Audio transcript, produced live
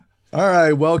All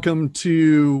right, welcome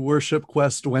to Worship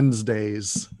Quest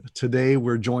Wednesdays. Today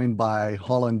we're joined by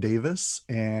Holland Davis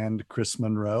and Chris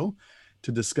Monroe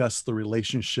to discuss the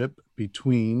relationship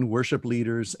between worship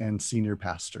leaders and senior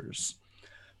pastors.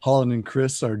 Holland and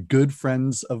Chris are good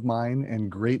friends of mine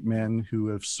and great men who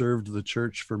have served the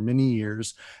church for many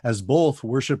years as both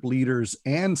worship leaders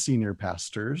and senior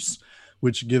pastors,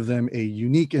 which give them a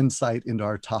unique insight into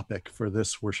our topic for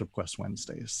this Worship Quest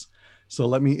Wednesdays. So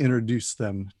let me introduce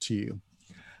them to you.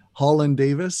 Holland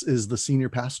Davis is the senior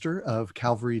pastor of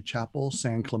Calvary Chapel,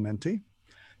 San Clemente.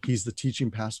 He's the teaching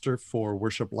pastor for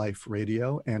Worship Life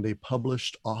Radio and a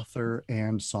published author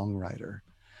and songwriter.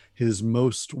 His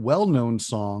most well-known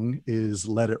song is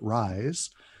Let It Rise,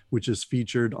 which is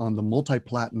featured on the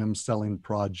multi-platinum selling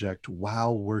project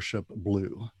Wow Worship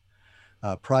Blue.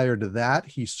 Prior to that,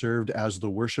 he served as the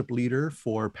worship leader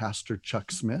for Pastor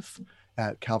Chuck Smith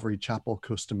at Calvary Chapel,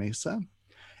 Costa Mesa,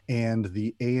 and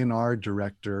the A&R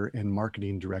director and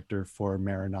marketing director for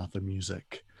Maranatha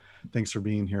Music. Thanks for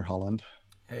being here, Holland.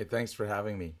 Hey, thanks for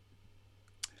having me.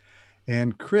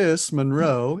 And Chris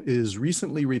Monroe is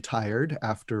recently retired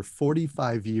after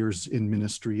 45 years in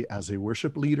ministry as a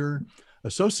worship leader,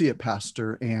 associate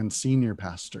pastor, and senior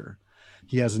pastor.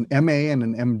 He has an MA and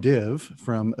an MDiv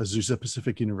from Azusa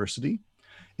Pacific University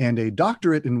and a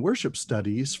doctorate in worship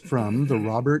studies from the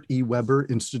Robert E. Weber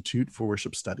Institute for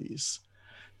Worship Studies.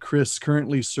 Chris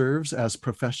currently serves as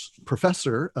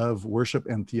professor of worship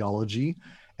and theology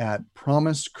at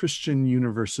Promise Christian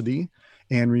University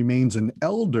and remains an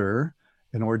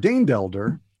ordained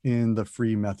elder in the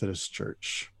Free Methodist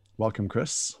Church. Welcome,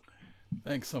 Chris.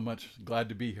 Thanks so much. Glad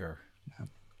to be here.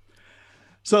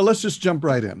 So let's just jump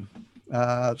right in.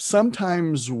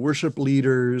 Sometimes worship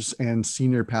leaders and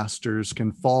senior pastors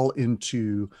can fall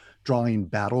into drawing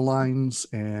battle lines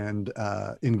and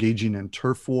engaging in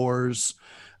turf wars.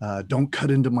 Don't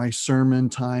cut into my sermon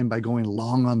time by going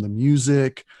long on the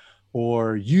music,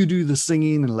 or you do the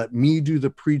singing and let me do the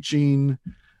preaching.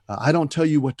 I don't tell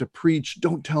you what to preach.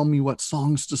 Don't tell me what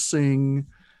songs to sing.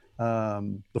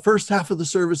 The first half of the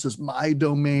service is my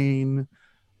domain.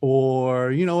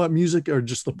 Or, you know what, music are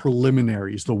just the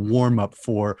preliminaries, the warm up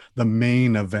for the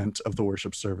main event of the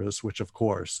worship service, which of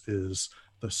course is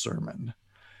the sermon.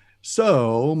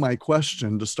 So, my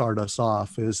question to start us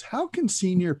off is, how can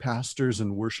senior pastors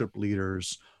and worship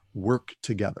leaders work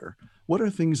together? What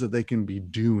are things that they can be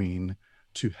doing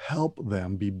to help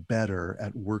them be better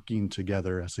at working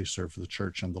together as they serve the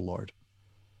church and the Lord?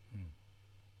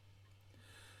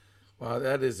 Wow,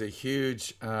 that's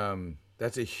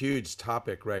a huge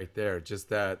topic right there.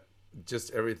 Just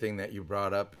everything that you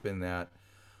brought up in that,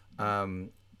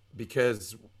 um,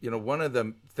 because one of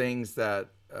the things that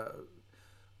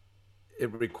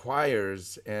it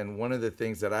requires, and one of the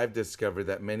things that I've discovered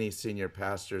that many senior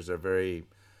pastors are very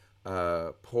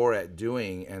poor at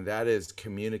doing, and that is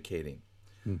communicating.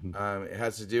 Mhm. It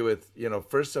has to do with,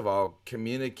 first of all,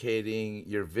 communicating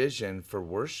your vision for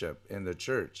worship in the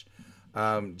church.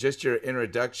 Just your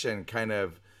introduction kind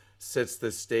of sets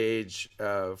the stage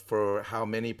for how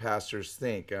many pastors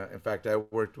think. In fact, I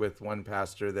worked with one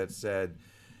pastor that said,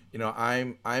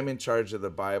 I'm in charge of the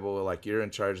Bible, like you're in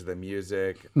charge of the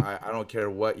music. I don't care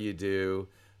what you do.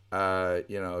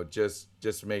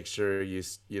 Just make sure you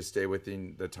stay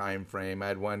within the time frame. I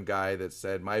had one guy that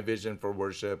said, my vision for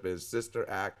worship is Sister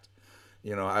Act.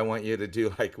 I want you to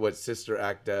do like what Sister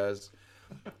Act does,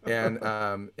 and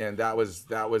that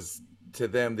was to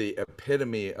them the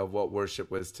epitome of what worship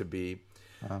was to be.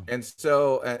 Wow. And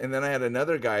then I had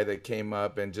another guy that came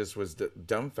up and just was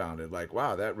dumbfounded, like,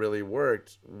 "Wow, that really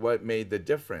worked. What made the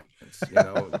difference?"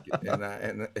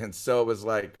 And so it was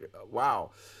like,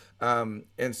 "Wow."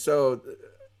 And so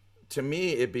to me,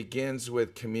 it begins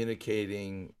with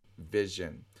communicating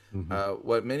vision. Mhm.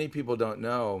 What many people don't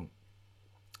know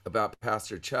about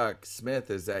Pastor Chuck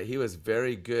Smith is that he was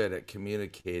very good at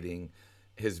communicating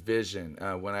his vision.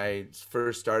 When I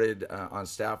first started on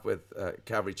staff with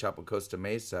Calvary Chapel Costa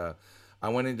Mesa, I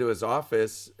went into his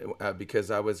office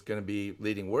because I was going to be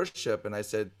leading worship, and I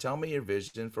said, "Tell me your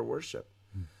vision for worship."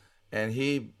 And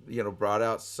he, brought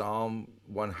out Psalm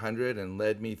 100 and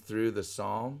led me through the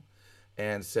psalm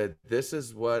and said, "This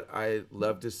is what I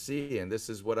love to see, and this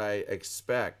is what I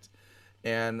expect."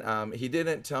 And he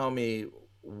didn't tell me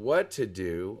what to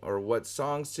do or what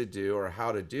songs to do or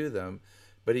how to do them,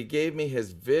 but he gave me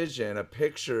his vision, a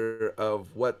picture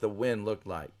of what the wind looked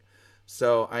like.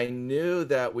 So I knew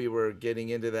that we were getting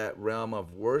into that realm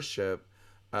of worship,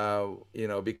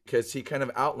 because he kind of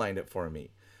outlined it for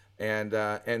me.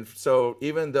 And so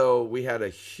even though we had a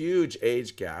huge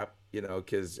age gap,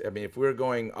 because I mean, if we were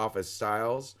going off of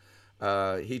styles,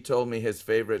 He told me his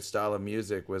favorite style of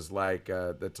music was like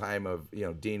the time of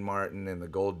Dean Martin and the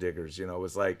Gold Diggers. It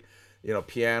was like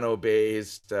piano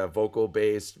based, vocal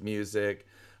based music,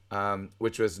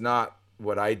 which was not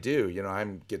what I do.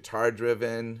 I'm guitar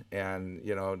driven, and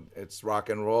it's rock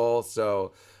and roll.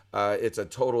 So it's a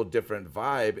total different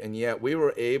vibe, and yet we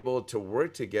were able to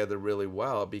work together really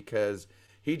well because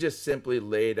he just simply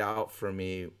laid out for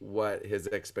me what his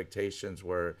expectations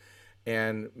were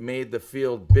and made the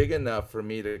field big enough for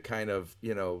me to kind of,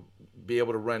 be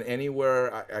able to run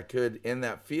anywhere I could in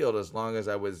that field as long as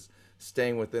I was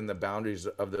staying within the boundaries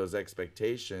of those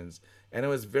expectations. And it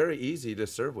was very easy to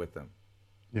serve with them.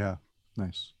 Yeah.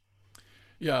 Nice.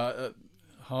 Yeah,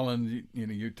 Holland,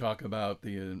 you talk about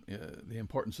the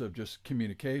importance of just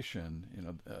communication.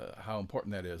 How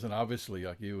important that is, and obviously,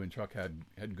 like you and Chuck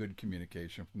had good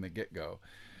communication from the get go.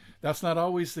 That's not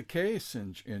always the case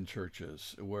in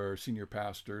churches where senior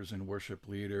pastors and worship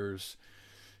leaders,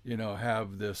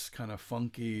 have this kind of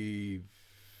funky,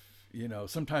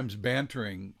 sometimes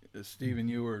bantering. Stephen,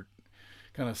 you were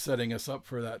kind of setting us up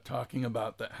for that, talking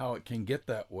about that how it can get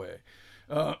that way.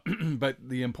 But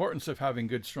the importance of having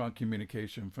good, strong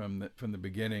communication from the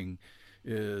beginning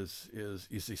is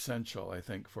essential, I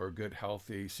think, for a good,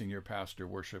 healthy senior pastor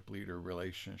worship leader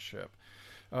relationship.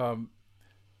 Um,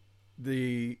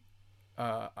 the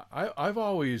I've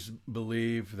always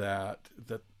believed that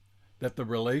the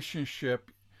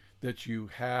relationship that you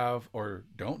have or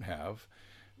don't have,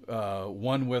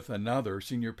 one with another,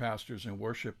 senior pastors and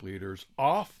worship leaders,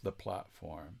 off the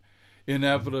platform,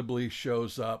 inevitably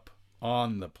shows up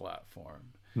on the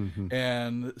platform. Mm-hmm.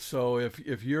 And so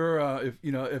if you're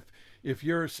if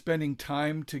you're spending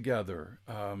time together,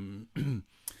 and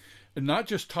not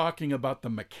just talking about the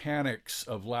mechanics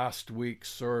of last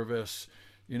week's service,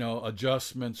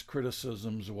 adjustments,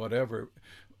 criticisms, whatever,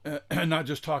 not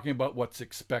just talking about what's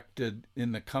expected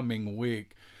in the coming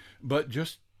week, but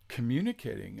just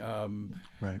communicating.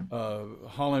 Right.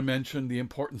 Holland mentioned the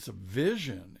importance of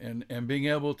vision and being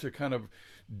able to kind of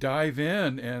dive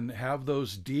in and have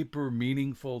those deeper,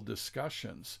 meaningful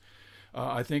discussions.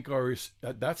 I think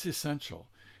that's essential.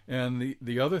 And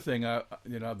the other thing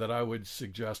that I would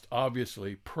suggest,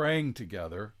 obviously, praying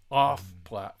together off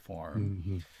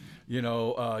platform.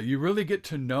 Mm-hmm. You really get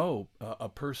to know a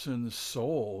person's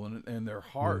soul and their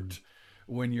heart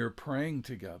when you're praying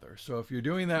together. So if you're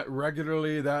doing that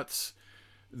regularly, that's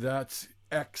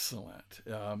excellent.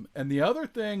 And the other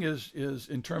thing is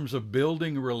in terms of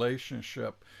building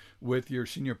relationship with your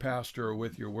senior pastor or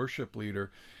with your worship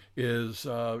leader, is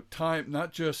time,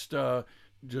 not just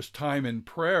time in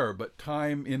prayer, but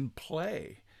time in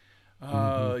play.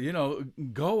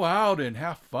 Mm-hmm. Go out and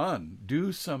have fun.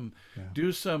 Do some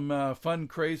Yeah. fun,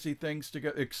 crazy things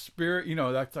together.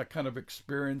 Experience, that's that kind of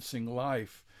experiencing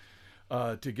life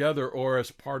together, or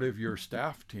as part of your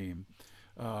staff team.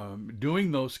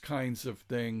 Doing those kinds of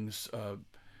things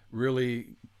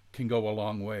really can go a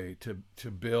long way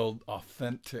to build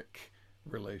authentic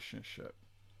relationship.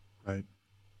 Right.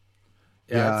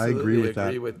 Yeah, Yeah, I agree absolutely with that.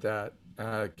 agree with that.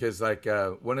 Because like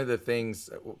one of the things,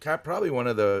 probably one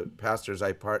of the pastors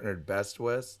I partnered best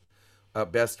with,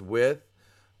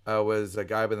 was a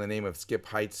guy by the name of Skip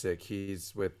Heitzig.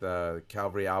 He's with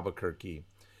Calvary Albuquerque,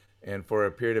 and for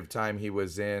a period of time he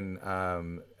was in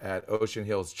at Ocean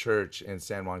Hills Church in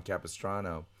San Juan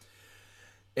Capistrano.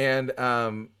 And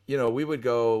we would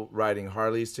go riding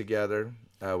Harleys together.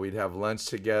 We'd have lunch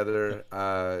together,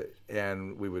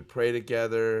 and we would pray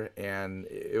together, and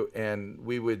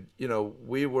we would,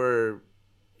 we were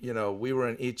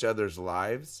in each other's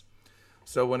lives.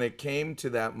 So when it came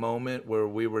to that moment where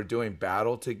we were doing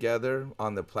battle together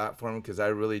on the platform, because I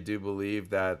really do believe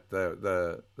that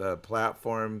the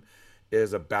platform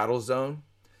is a battle zone.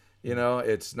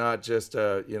 It's not just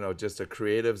a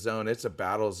creative zone. It's a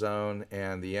battle zone,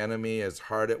 and the enemy is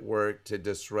hard at work to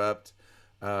disrupt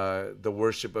the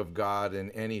worship of God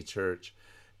in any church.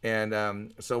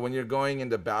 And so when you're going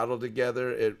into battle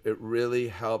together, it really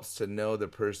helps to know the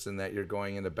person that you're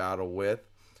going into battle with,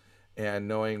 and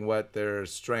knowing what their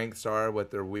strengths are,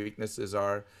 what their weaknesses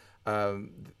are.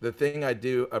 The thing I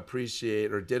do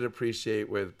appreciate, or did appreciate,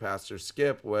 with Pastor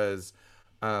Skip was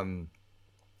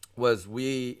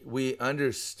we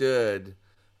understood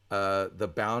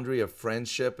the boundary of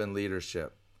friendship and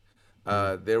leadership.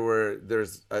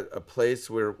 There's a place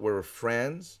where we're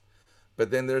friends,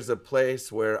 but then there's a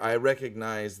place where I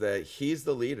recognize that he's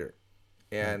the leader,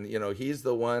 Right. and he's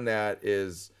the one that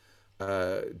is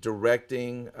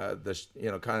directing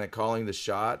kind of calling the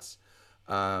shots.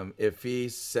 If he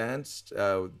sensed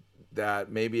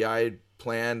that maybe I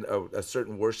planned a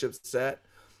certain worship set,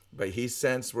 but he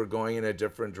sensed we're going in a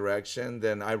different direction,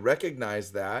 then I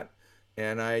recognized that,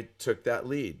 and I took that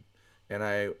lead, and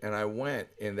I went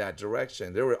in that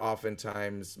direction. There were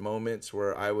oftentimes moments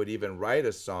where I would even write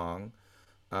a song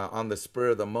on the spur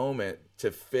of the moment to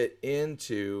fit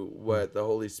into what the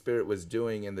Holy Spirit was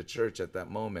doing in the church at that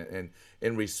moment and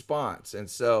in response. And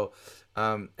so,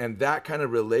 and that kind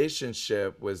of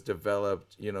relationship was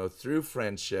developed, through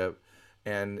friendship,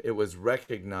 and it was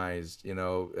recognized,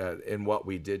 in what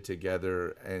we did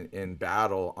together in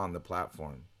battle on the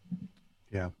platform.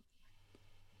 Yeah.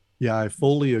 Yeah, I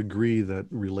fully agree that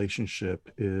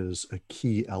relationship is a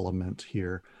key element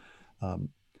here. Um,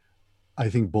 I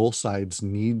think both sides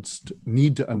need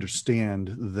to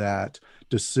understand that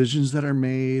decisions that are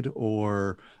made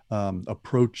or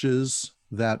approaches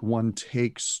that one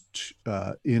takes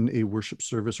in a worship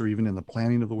service or even in the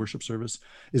planning of the worship service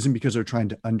isn't because they're trying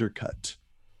to undercut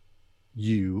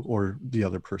you or the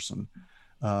other person.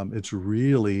 It's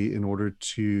really in order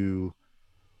to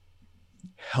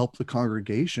help the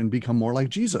congregation become more like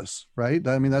Jesus, right?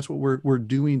 I mean, that's what we're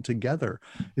doing together.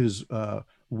 Is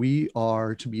we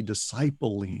are to be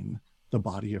discipling the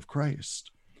body of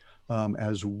Christ.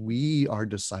 As we are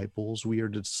disciples, we are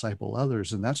to disciple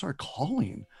others, and that's our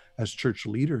calling as church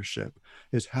leadership.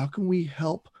 Is how can we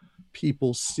help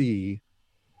people see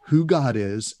who God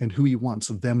is and who He wants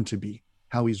them to be,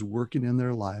 how He's working in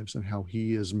their lives, and how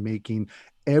He is making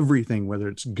everything, whether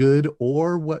it's good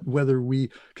or whether we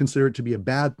consider it to be a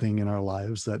bad thing in our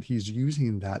lives, that He's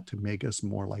using that to make us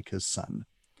more like His Son.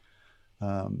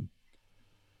 Um,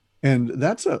 and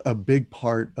that's a big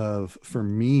part of, for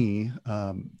me,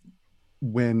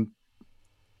 when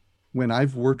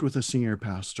I've worked with a senior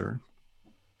pastor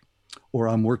or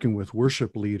I'm working with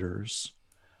worship leaders,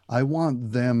 I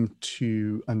want them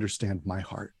to understand my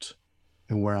heart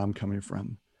and where I'm coming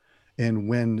from. And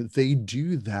when they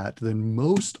do that, then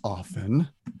most often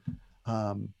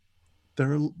um,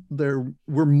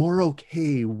 we're more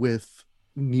okay with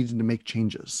needing to make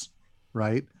changes,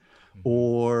 right? Mm-hmm.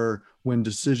 Or when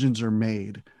decisions are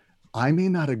made, I may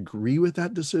not agree with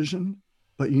that decision,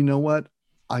 but you know what?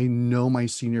 I know my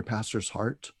senior pastor's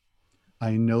heart.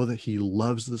 I know that he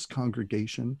loves this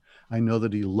congregation. I know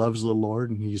that he loves the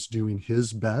Lord and he's doing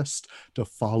his best to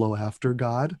follow after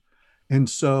God. And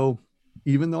so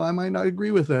even though I might not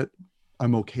agree with it,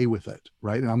 I'm okay with it,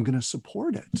 right? And I'm going to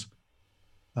support it.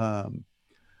 I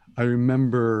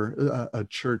remember a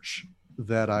church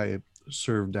that I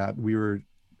served at, we were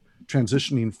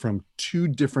transitioning from two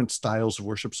different styles of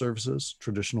worship services,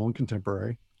 traditional and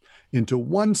contemporary, into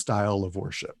one style of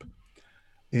worship.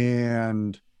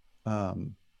 And the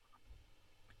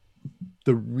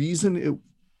reason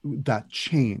that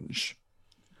change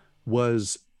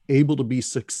was able to be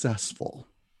successful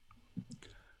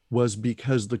was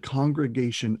because the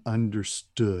congregation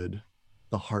understood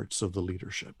the hearts of the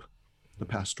leadership, the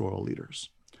pastoral leaders.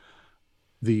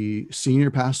 The senior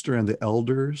pastor and the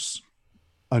elders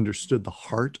understood the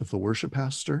heart of the worship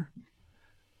pastor.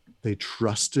 They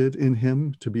trusted in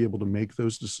him to be able to make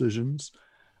those decisions.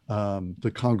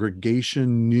 The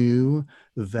congregation knew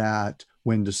that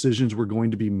when decisions were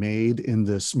going to be made in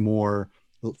this more,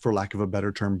 for lack of a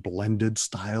better term, blended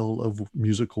style of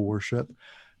musical worship,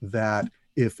 that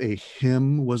if a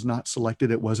hymn was not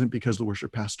selected, it wasn't because the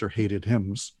worship pastor hated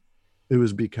hymns. It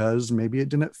was because maybe it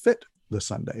didn't fit the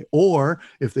Sunday. Or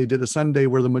if they did a Sunday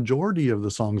where the majority of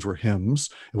the songs were hymns,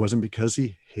 it wasn't because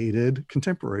he hated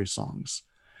contemporary songs.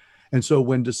 And so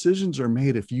when decisions are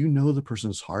made, if you know the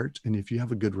person's heart and if you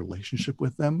have a good relationship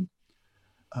with them,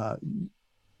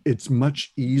 it's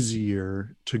much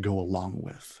easier to go along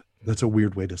with. That's a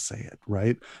weird way to say it,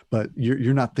 right? But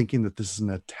you're not thinking that this is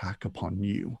an attack upon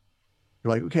you.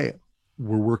 You're like, okay,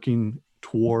 we're working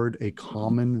toward a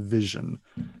common vision,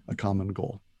 a common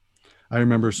goal. I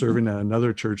remember serving at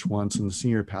another church once, and the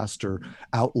senior pastor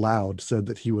out loud said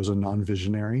that he was a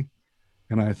non-visionary.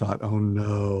 And I thought, oh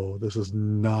no, this is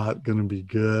not going to be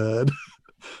good.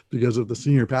 Because if the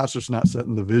senior pastor's not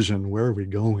setting the vision, where are we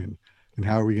going? And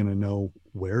how are we going to know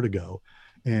where to go?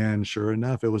 And sure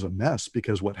enough, it was a mess,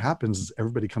 because what happens is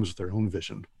everybody comes with their own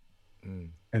vision.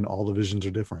 And all the visions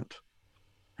are different,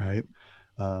 right?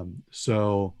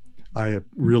 So I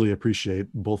really appreciate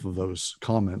both of those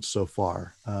comments so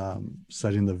far,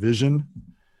 setting the vision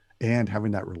and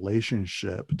having that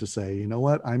relationship to say, you know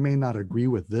what, I may not agree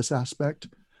with this aspect,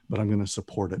 but I'm going to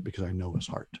support it because I know his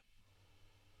heart.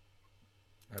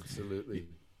 Absolutely.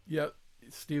 Yeah,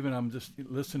 Stephen, I'm just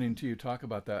listening to you talk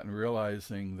about that and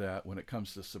realizing that when it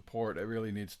comes to support, it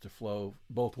really needs to flow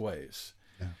both ways.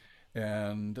 Yeah.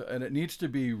 and it needs to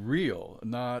be real,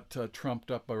 not trumped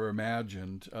up or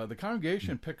imagined. The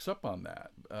congregation picks up on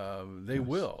that. They Yes.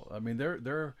 will. I mean,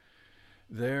 they're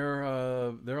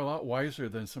a lot wiser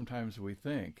than sometimes we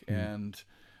think, Mm.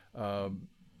 and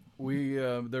we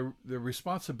the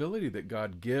responsibility that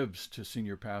God gives to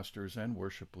senior pastors and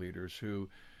worship leaders who,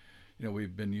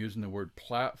 we've been using the word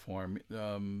platform.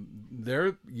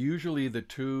 They're usually the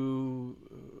two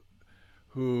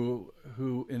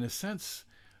who in a sense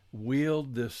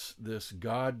wield this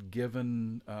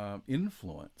God-given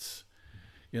influence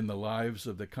in the lives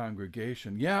of the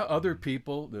congregation. Yeah, other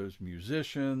people, there's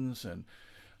musicians and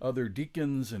other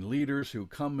deacons and leaders who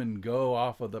come and go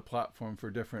off of the platform for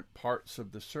different parts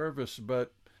of the service,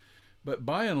 but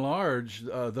by and large,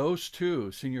 those two,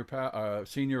 senior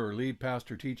or lead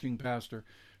pastor, teaching pastor,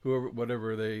 whoever,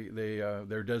 whatever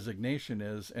their designation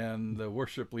is, and the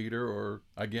worship leader, or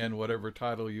again whatever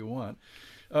title you want,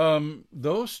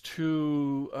 those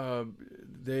two,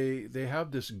 they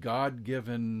have this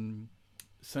God-given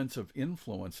sense of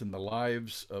influence in the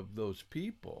lives of those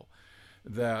people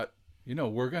that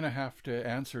we're going to have to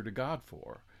answer to God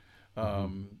for,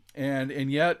 Mm-hmm.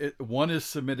 and yet one is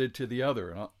submitted to the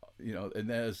other.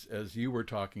 And as you were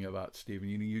talking about, Stephen,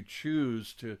 you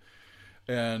choose to,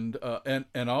 and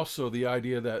also the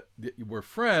idea that we're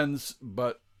friends,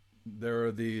 but there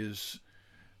are these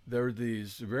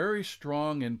very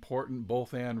strong, important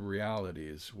both and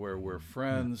realities where we're Yeah.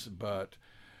 friends, but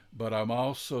I'm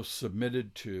also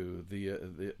submitted to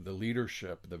the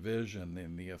leadership, the vision,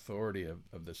 and the authority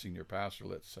of the senior pastor,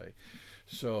 let's say.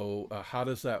 So how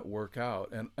does that work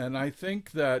out? And I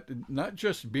think that not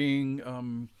just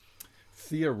being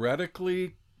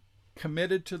theoretically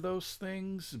committed to those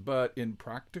things, but in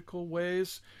practical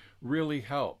ways really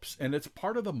helps. And it's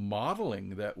part of the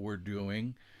modeling that we're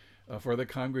doing for the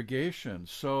congregation.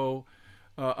 So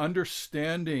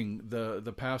understanding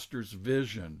the pastor's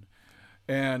vision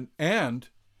and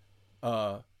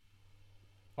uh,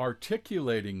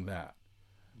 articulating that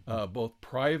both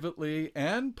privately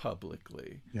and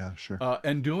publicly, Yeah, sure.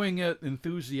 and doing it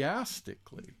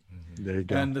enthusiastically. There you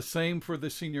go. And the same for the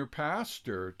senior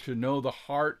pastor, to know the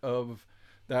heart of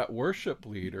that worship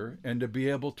leader and to be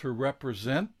able to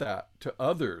represent that to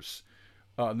others,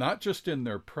 not just in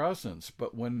their presence,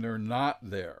 but when they're not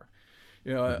there.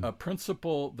 Mhm. A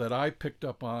principle that I picked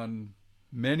up on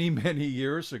many, many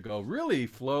years ago really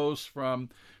flows from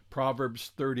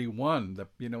Proverbs 31.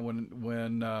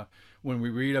 When we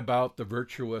read about the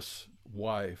virtuous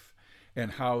wife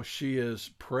and how she is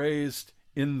praised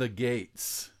in the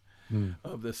gates Mm.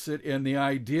 of the city, and the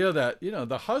idea that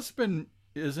the husband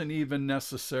isn't even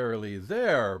necessarily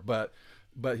there, but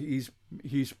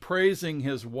he's praising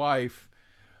his wife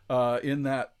in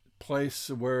that place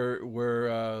where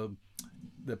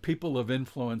the people of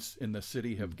influence in the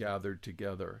city have gathered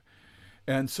together.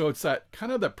 And so it's that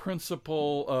kind of the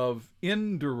principle of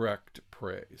indirect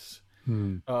praise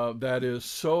Mm. that is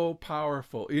so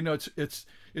powerful.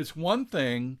 It's one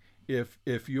thing if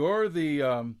you're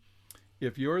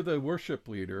the worship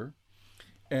leader,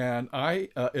 and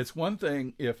it's one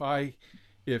thing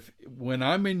if when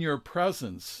I'm in your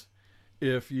presence,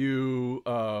 if you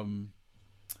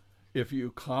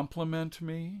compliment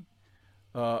me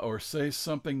or say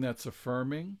something that's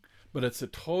affirming, but it's a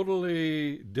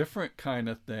totally different kind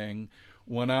of thing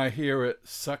when I hear it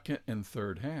second and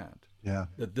third hand, Yeah.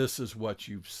 that this is what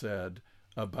you've said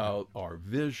about our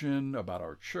vision, about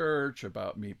our church,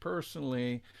 about me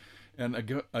personally. And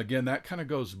again, that kind of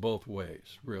goes both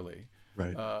ways, really.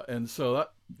 Right. And so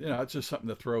that, it's just something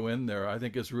to throw in there. I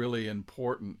think is really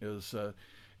important is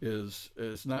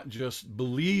not just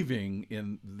believing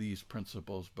in these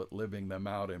principles, but living them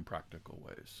out in practical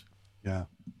ways. Yeah.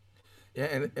 Yeah,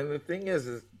 and the thing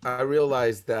is I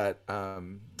realize that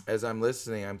as I'm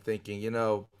listening, I'm thinking,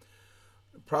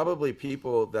 probably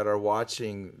people that are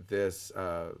watching this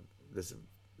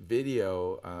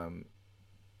video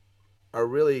are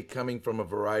really coming from a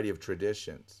variety of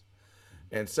traditions,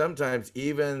 and sometimes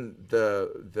even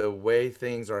the way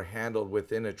things are handled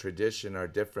within a tradition are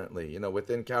differently.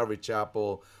 Within Calvary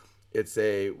Chapel, it's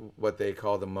what they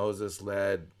call the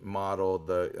Moses-led model,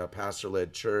 the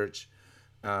pastor-led church,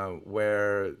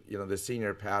 where the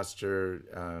senior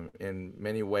pastor, in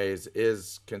many ways,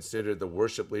 is considered the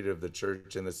worship leader of the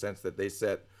church in the sense that they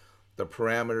set the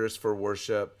parameters for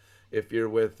worship. If you're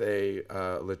with a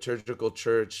liturgical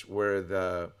church where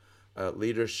the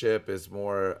leadership is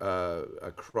more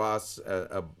across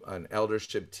an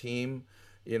eldership team,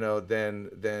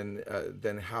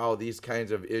 then how these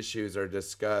kinds of issues are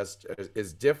discussed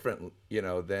is different,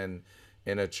 than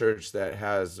in a church that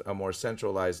has a more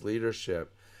centralized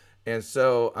leadership. And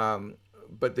so,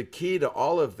 but the key to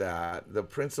all of that, the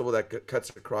principle that cuts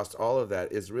across all of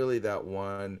that, is really that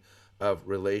one of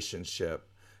relationship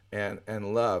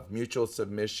and love, mutual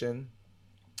submission,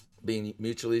 being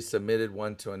mutually submitted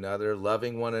one to another,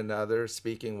 loving one another,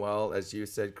 speaking well, as you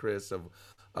said, Chris,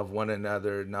 of one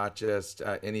another, not just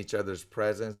in each other's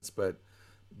presence, but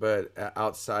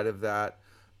outside of that.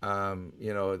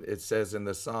 It says in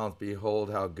the Psalms,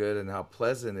 "Behold, how good and how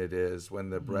pleasant it is when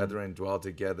the brethren dwell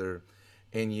together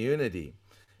in unity,"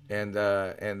 and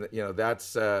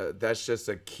that's just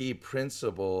a key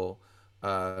principle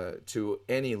to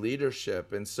any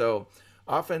leadership. And so,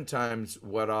 oftentimes,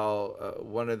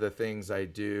 one of the things I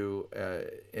do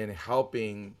in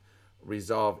helping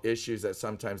resolve issues that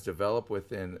sometimes develop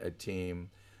within a team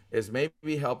is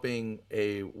maybe helping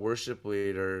a worship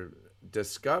leader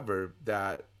discover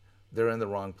that they're in the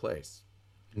wrong place.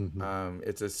 Mm-hmm.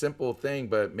 It's a simple thing,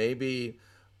 but maybe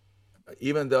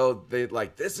even though they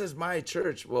like, this is my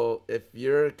church. Well, if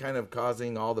you're kind of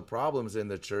causing all the problems in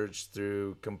the church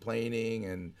through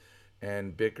complaining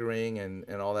and bickering and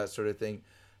all that sort of thing,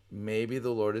 maybe the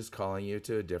Lord is calling you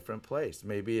to a different place.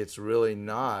 Maybe it's really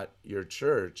not your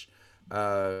church.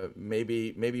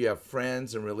 Maybe you have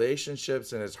friends and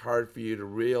relationships, and it's hard for you to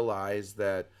realize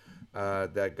that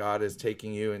that God is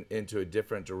taking you into a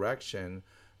different direction.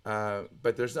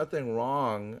 But there's nothing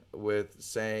wrong with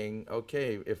saying,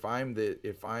 okay, if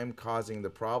I'm causing the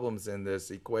problems in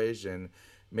this equation,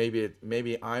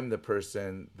 maybe I'm the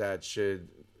person that should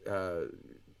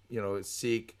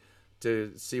seek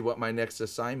to see what my next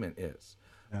assignment is.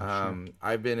 Sure.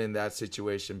 I've been in that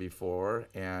situation before,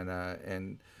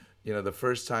 and the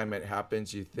first time it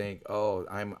happens, you think, oh,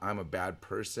 I'm a bad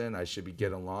person. I should be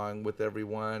getting along with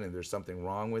everyone, and there's something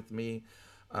wrong with me.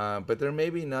 But there may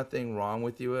be nothing wrong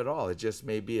with you at all. It just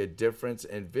may be a difference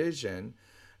in vision.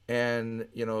 And,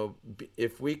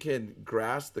 if we can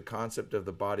grasp the concept of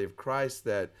the body of Christ,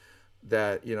 that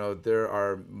there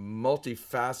are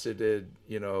multifaceted,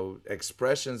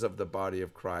 expressions of the body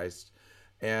of Christ.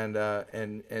 And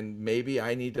maybe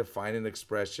I need to find an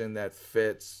expression that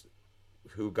fits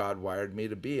who God wired me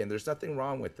to be. And there's nothing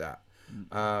wrong with that.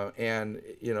 And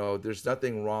there's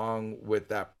nothing wrong with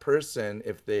that person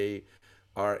if they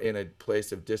are in a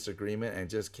place of disagreement and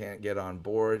just can't get on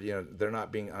board. They're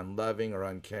not being unloving or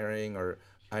uncaring or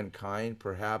unkind.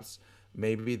 Perhaps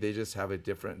maybe they just have a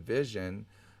different vision,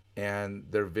 and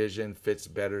their vision fits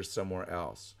better somewhere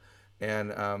else.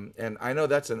 And I know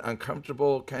that's an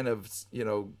uncomfortable kind of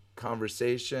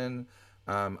conversation.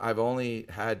 I've only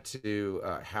had to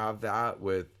have that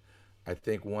with, I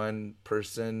think, one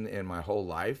person in my whole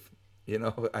life.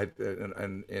 Let's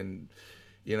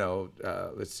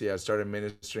see, I started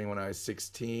ministering when I was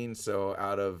 16. So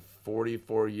out of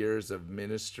 44 years of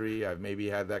ministry, I've maybe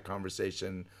had that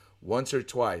conversation once or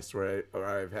twice where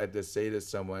I've had to say to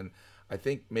someone, I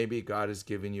think maybe God has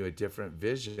given you a different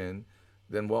vision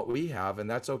than what we have, and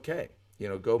that's okay.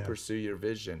 Go pursue your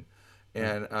vision.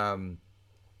 And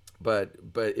but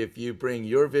if you bring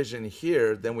your vision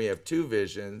here, then we have two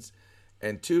visions,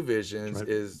 and two visions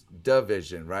is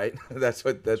division, right? that's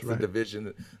right. The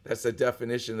division. That's the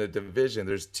definition of division.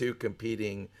 There's two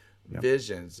competing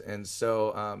visions. And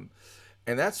so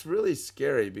and that's really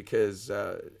scary, because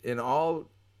in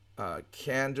all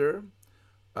candor,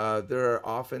 there are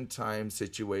oftentimes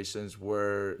situations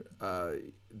where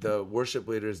the worship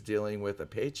leader is dealing with a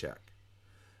paycheck,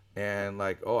 and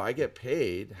like, oh, I get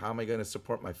paid. How am I going to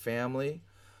support my family?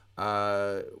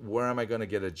 Where am I going to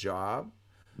get a job?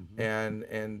 And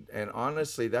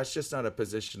honestly, that's just not a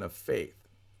position of faith.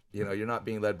 You're not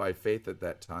being led by faith at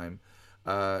that time.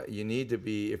 You need to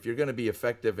be, if you're going to be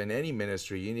effective in any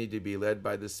ministry, you need to be led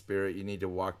by the Spirit. You need to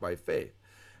walk by faith.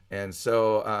 And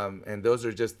so, and those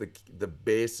are just the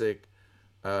basic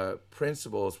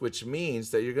principles, which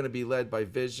means that you're going to be led by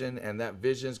vision, and that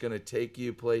vision is going to take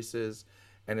you places,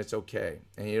 and it's okay.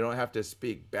 And you don't have to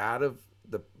speak bad of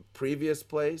the previous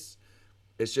place.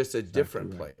 It's just a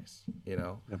different place,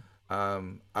 Yep.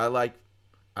 I like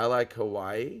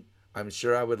Hawaii. I'm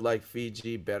sure I would like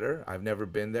Fiji better. I've never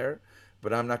been there,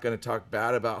 but I'm not going to talk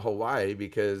bad about Hawaii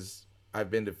because I've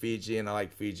been to Fiji and I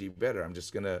like Fiji better. I'm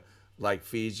just going to like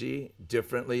Fiji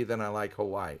differently than I like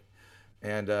Hawaii.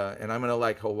 And I'm going to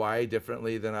like Hawaii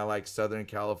differently than I like Southern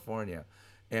California.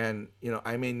 And,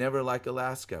 I may never like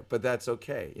Alaska, but that's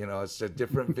okay. It's a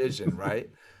different vision, right?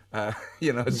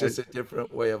 It's just a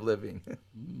different way of living.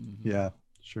 Yeah,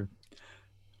 sure.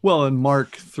 Well, in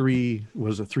Mark 3,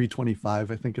 was it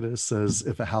 3:25, I think it is, says,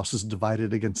 if a house is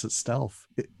divided against itself,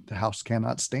 the house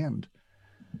cannot stand,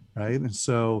 right? And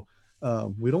so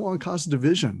we don't want to cause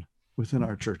division within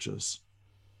our churches.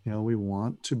 We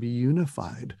want to be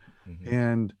unified.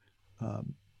 And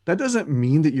That doesn't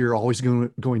mean that you're always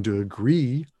going to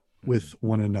agree with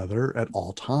one another at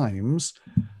all times.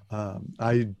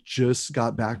 I just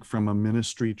got back from a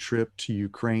ministry trip to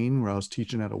Ukraine where I was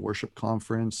teaching at a worship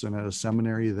conference and at a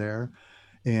seminary there.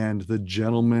 And the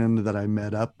gentleman that I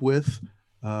met up with,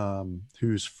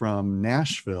 who's from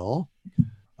Nashville,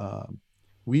 um,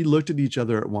 we looked at each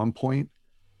other at one point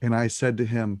and I said to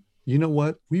him, you know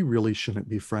what? We really shouldn't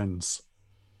be friends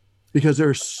because there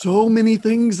are so many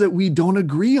things that we don't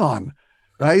agree on,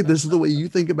 right? This is the way you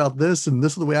think about this, and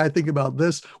this is the way I think about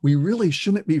this. We really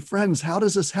shouldn't be friends. How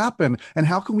does this happen? And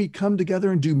how can we come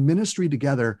together and do ministry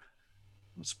together?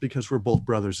 It's because we're both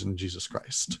brothers in Jesus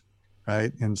Christ,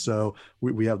 right? And so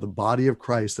we have the body of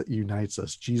Christ that unites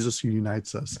us, Jesus who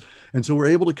unites us. And so we're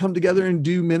able to come together and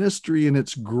do ministry, and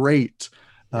it's great.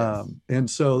 Yes. And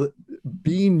so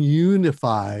being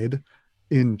unified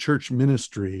in church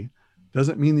ministry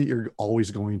doesn't mean that you're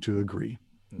always going to agree.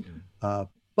 Mm-hmm.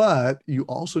 But you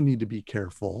also need to be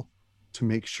careful to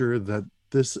make sure that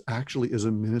this actually is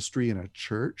a ministry in a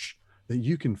church that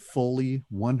you can fully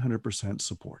 100%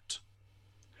 support.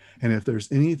 And if there's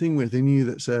anything within you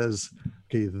that says,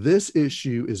 okay, this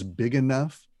issue is big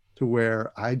enough to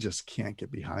where I just can't get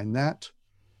behind that,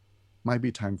 might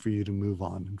be time for you to move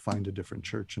on and find a different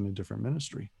church and a different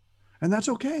ministry. And that's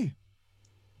okay.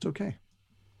 It's okay.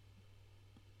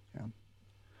 Yeah.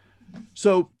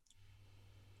 So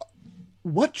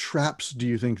what traps do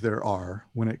you think there are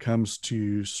when it comes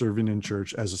to serving in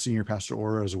church as a senior pastor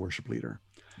or as a worship leader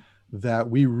that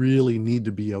we really need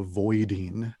to be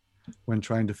avoiding when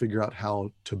trying to figure out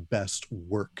how to best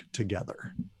work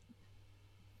together?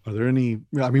 Are there any,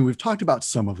 I mean, we've talked about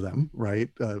some of them, right?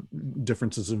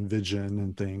 Differences in vision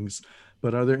and things,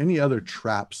 but are there any other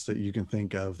traps that you can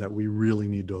think of that we really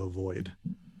need to avoid?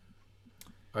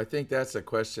 I think that's a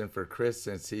question for Chris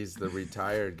since he's the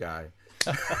retired guy.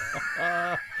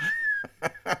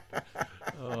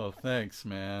 Oh, thanks,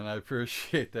 man. I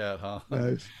appreciate that, huh?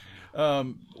 Nice.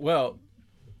 Well,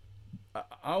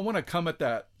 I want to come at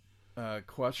that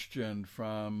question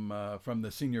from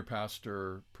the senior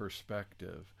pastor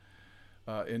perspective.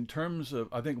 In terms of,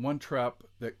 I think one trap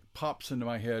that pops into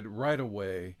my head right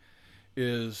away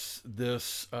is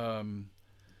this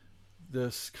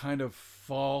this kind of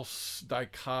false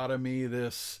dichotomy,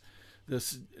 this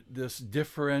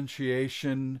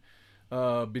differentiation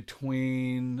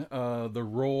between the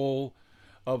role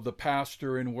of the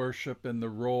pastor in worship and the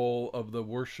role of the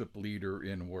worship leader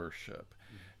in worship.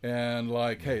 And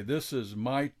like, hey, this is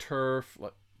my turf,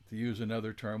 to use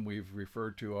another term we've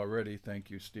referred to already. Thank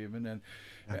you, Stephen.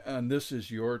 And this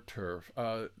is your turf.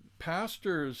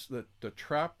 Pastors, the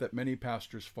trap that many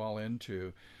pastors fall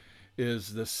into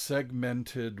is the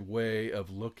segmented way of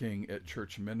looking at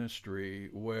church ministry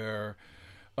where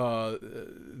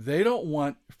they don't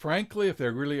want, frankly, if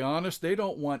they're really honest, they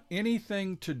don't want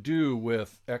anything to do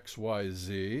with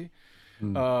XYZ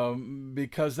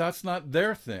because that's not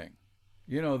their thing.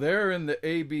 You know, they're in the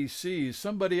ABCs.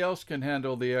 Somebody else can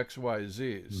handle the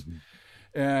XYZs.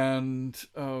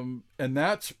 Mm-hmm. And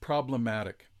that's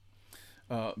problematic.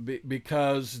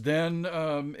 Because then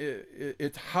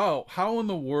it's how in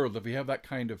the world, if you have that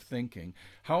kind of thinking,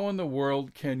 how in the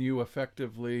world can you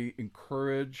effectively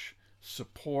encourage,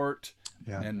 support,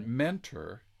 and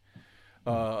mentor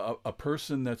a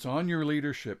person that's on your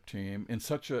leadership team in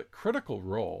such a critical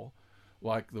role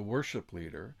like the worship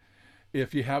leader?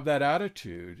 If you have that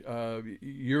attitude,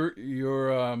 you're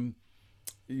going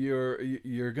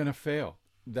to fail.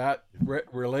 That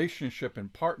relationship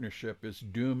and partnership is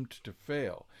doomed to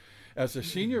fail. As a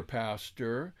senior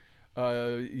pastor,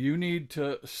 you need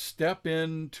to step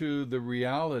into the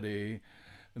reality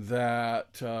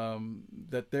that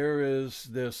that there is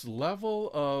this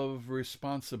level of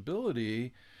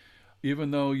responsibility,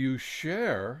 even though you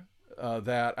share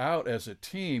that out as a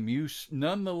team, you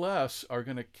nonetheless are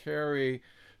going to carry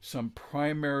some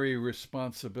primary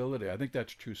responsibility. I think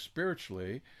that's true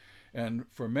spiritually. And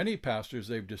for many pastors,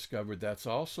 they've discovered that's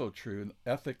also true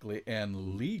ethically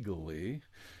and legally.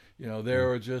 You know, there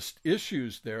are just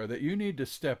issues there that you need to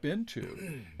step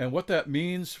into. And what that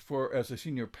means for as a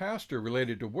senior pastor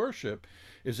related to worship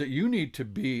is that you need to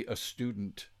be a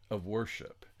student of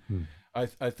worship. I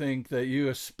think that you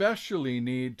especially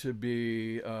need to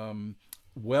be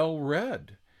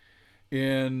well-read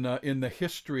in the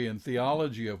history and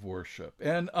theology of worship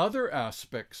and other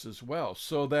aspects as well,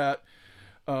 so that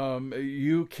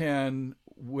you can,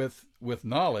 with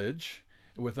knowledge,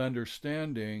 with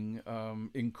understanding,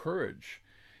 encourage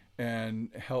and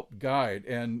help guide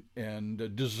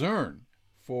and discern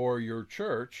for your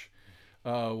church,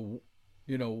 where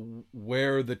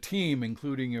the team,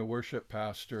 including your worship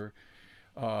pastor,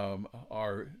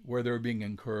 are where they're being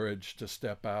encouraged to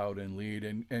step out and lead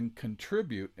and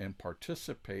contribute and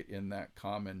participate in that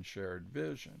common shared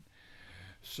vision.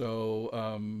 So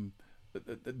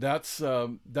that's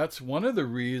one of the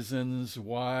reasons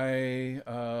why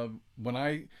when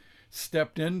I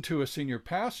stepped into a senior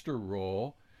pastor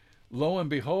role, lo and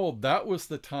behold, that was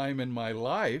the time in my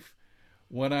life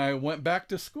when I went back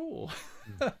to school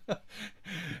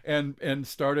and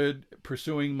started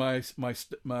pursuing my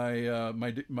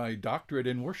doctorate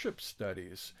in worship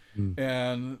studies. Mm.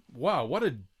 And wow, what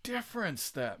a difference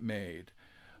that made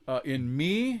in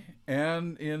me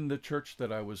and in the church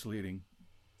that I was leading.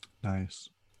 Nice.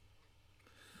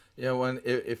 Yeah,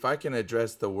 if I can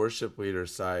address the worship leader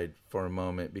side for a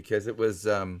moment, because it was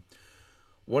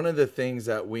one of the things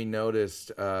that we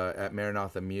noticed at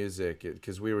Maranatha Music,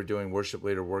 because we were doing worship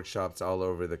leader workshops all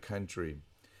over the country.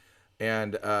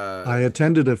 And I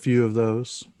attended a few of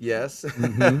those. yes,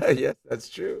 Hmm. yes, that's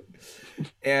true.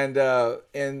 And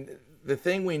the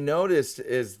thing we noticed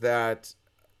is that,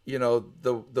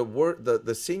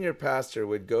 the senior pastor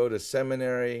would go to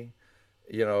seminary,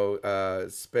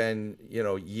 spend,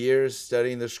 years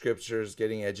studying the scriptures,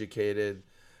 getting educated,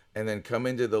 and then come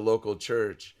into the local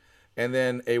church. And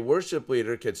then a worship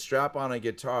leader could strap on a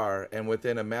guitar and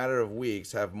within a matter of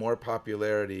weeks have more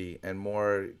popularity and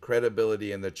more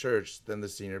credibility in the church than the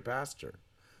senior pastor,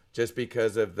 just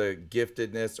because of the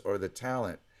giftedness or the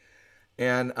talent.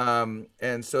 And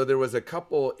so there was a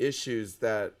couple issues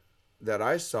that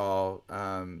I saw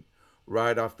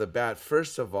right off the bat.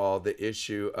 First of all, the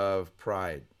issue of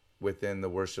pride within the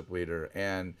worship leader,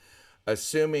 and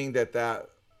assuming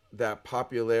that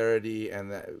popularity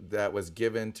and that was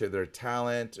given to their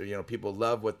talent, or people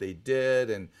love what they did,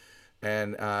 and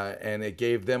it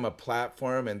gave them a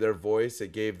platform and their voice.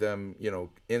 It gave them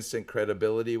instant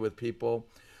credibility with people.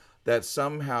 That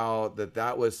somehow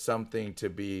that was something to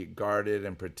be guarded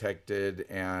and protected,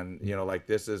 and like,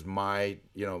 this is my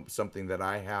something that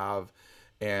I have,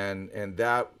 and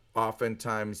that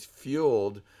oftentimes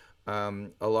fueled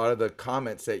a lot of the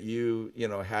comments that you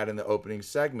had in the opening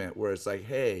segment, where it's like,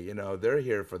 hey, they're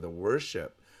here for the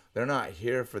worship. They're not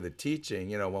here for the teaching.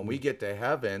 When we get to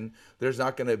heaven, there's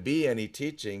not going to be any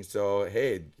teaching. So,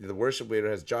 hey, the worship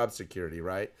leader has job security,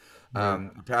 right?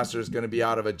 Pastor is going to be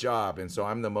out of a job, and so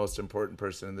I'm the most important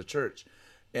person in the church.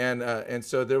 And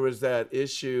so there was that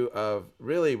issue of,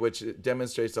 really, which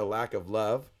demonstrates a lack of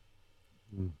love.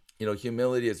 Mm.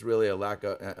 Humility is really a lack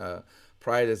of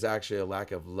pride is actually a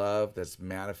lack of love that's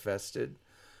manifested.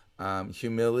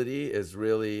 Humility is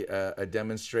really a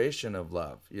demonstration of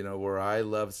love, where I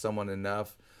love someone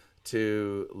enough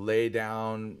to lay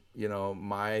down,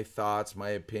 my thoughts, my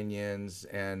opinions,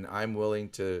 and I'm willing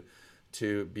to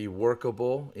be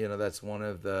workable. That's one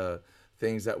of the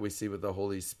things that we see with the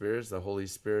Holy Spirit. The Holy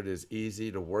Spirit is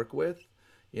easy to work with,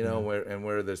 Yeah.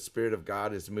 where the Spirit of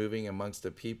God is moving amongst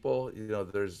the people,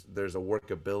 there's a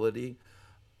workability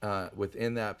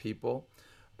within that people.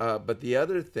 But the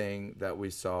other thing that we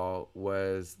saw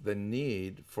was the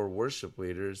need for worship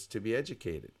leaders to be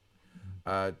educated,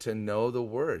 to know the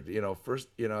word, first,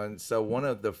 and so one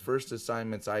of the first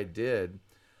assignments I did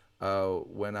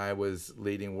when I was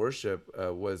leading worship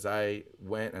was I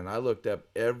went and I looked up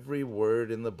every word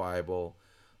in the Bible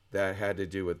that had to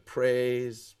do with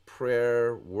praise,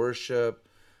 prayer, worship,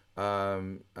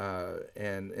 and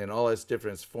all its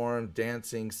different forms,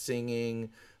 dancing, singing,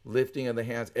 lifting of the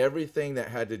hands, everything that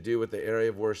had to do with the area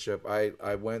of worship.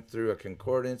 I went through a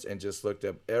concordance and just looked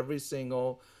up every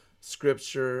single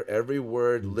scripture, every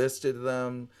word, listed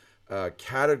them,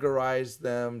 categorized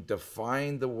them,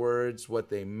 defined the words, what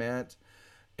they meant,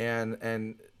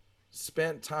 and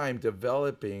spent time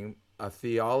developing a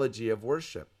theology of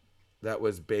worship that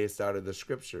was based out of the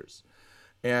scriptures.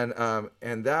 And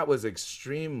that was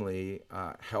extremely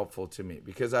helpful to me,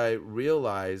 because I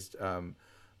realized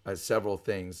several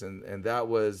things, and that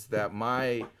was that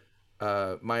my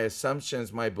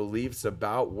assumptions, my beliefs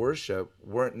about worship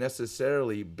weren't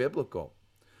necessarily biblical.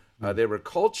 They were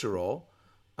cultural.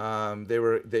 They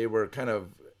were kind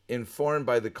of informed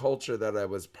by the culture that I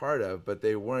was part of, but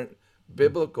they weren't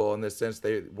biblical in the sense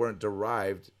they weren't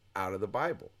derived out of the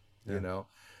Bible. Yeah. You know,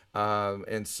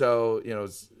 and so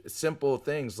simple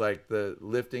things like the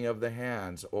lifting of the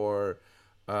hands, or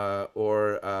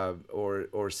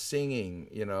singing,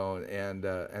 and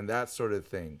that sort of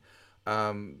thing.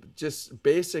 Just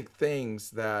basic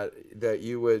things that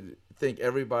you would think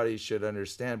everybody should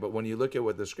understand, but when you look at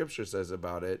what the scripture says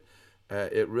about it,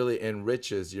 it really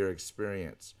enriches your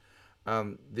experience.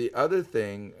 The other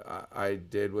thing I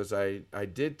did was I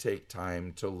did take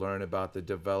time to learn about the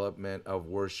development of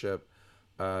worship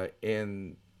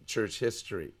in church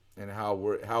history. and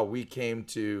how we came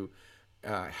to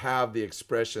have the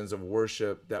expressions of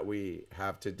worship that we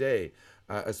have today,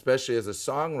 especially as a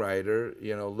songwriter,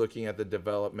 looking at the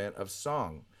development of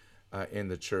song in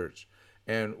the church.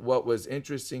 And what was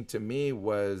interesting to me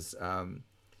was,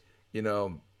 you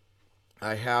know,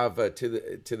 I have to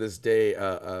this day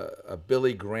a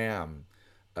Billy Graham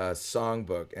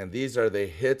songbook, and these are the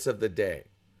hits of the day.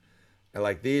 And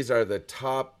like these are the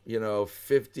top,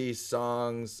 50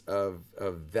 songs of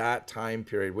that time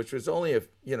period, which was only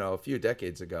a few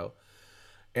decades ago.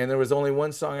 And there was only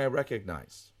one song I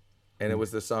recognized, and it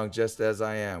was the song "Just as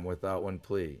I Am" without one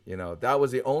plea. That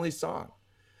was the only song.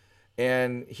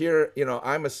 And here,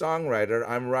 I'm a songwriter.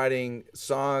 I'm writing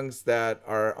songs that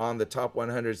are on the top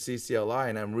 100 CCLI,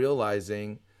 and I'm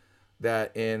realizing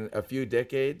that in a few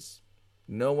decades,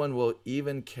 no one will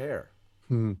even care.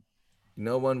 Hmm.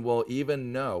 No one will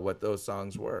even know what those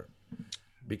songs were,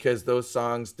 because those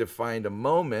songs defined a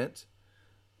moment.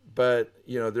 But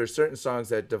there's certain songs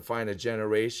that define a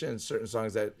generation, certain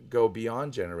songs that go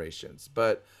beyond generations.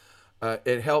 But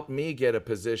it helped me get a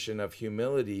position of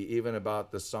humility, even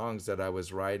about the songs that I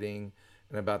was writing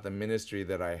and about the ministry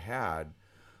that I had,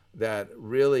 that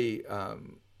really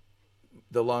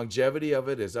the longevity of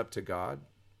it is up to God.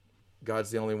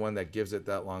 God's the only one that gives it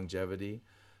that longevity.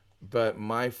 But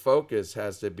my focus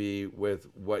has to be with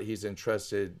what he's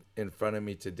entrusted in front of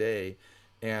me today.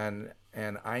 And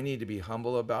I need to be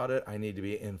humble about it. I need to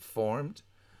be informed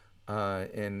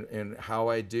in how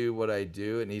I do what I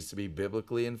do. It needs to be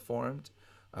biblically informed.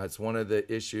 It's one of the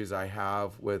issues I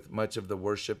have with much of the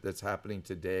worship that's happening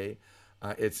today.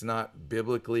 It's not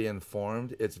biblically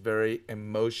informed. It's very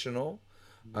emotional.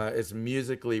 It's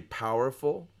musically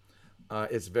powerful.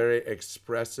 It's very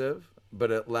expressive, but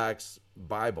it lacks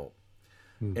Bible.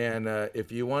 And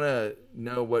if you want to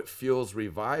know what fuels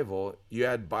revival, you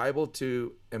add Bible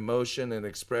to emotion and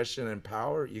expression and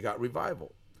power, you got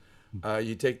revival.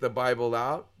 You take the Bible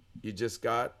out, you just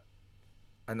got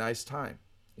a nice time.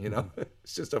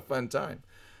 It's just a fun time.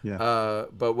 Yeah.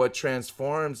 But what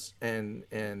transforms and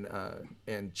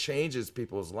changes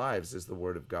people's lives is the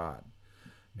Word of God.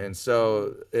 And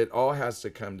so it all has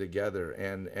to come together.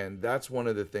 And that's one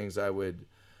of the things I would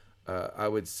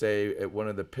say one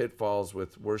of the pitfalls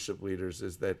with worship leaders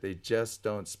is that they just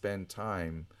don't spend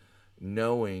time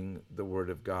knowing the Word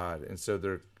of God. And so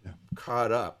they're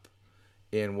caught up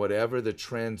in whatever the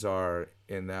trends are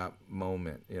in that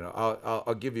moment.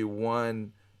 I'll give you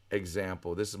one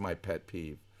example. This is my pet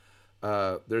peeve.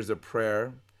 There's a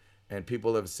prayer, and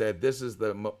people have said this is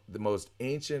the most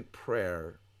ancient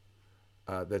prayer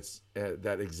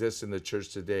that exists in the church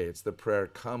today. It's the prayer,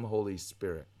 "Come, Holy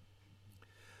Spirit."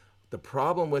 The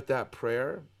problem with that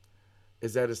prayer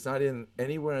is that it's not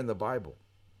anywhere in the Bible.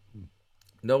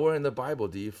 Nowhere in the Bible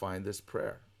do you find this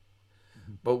prayer.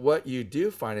 But what you do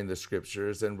find in the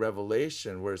scriptures in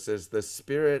Revelation, where it says the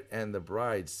Spirit and the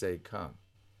bride say, "Come."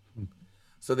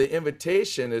 So the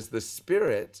invitation is the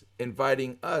Spirit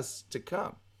inviting us to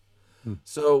come.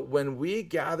 So when we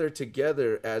gather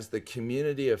together as the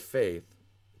community of faith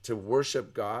to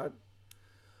worship God,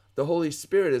 the Holy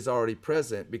Spirit is already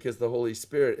present, because the Holy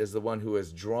Spirit is the one who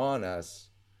has drawn us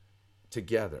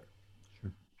together.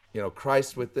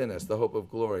 Christ within us, the hope of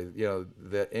glory,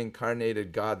 the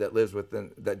incarnated God that lives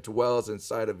within, that dwells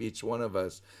inside of each one of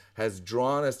us, has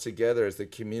drawn us together as the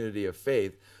community of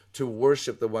faith to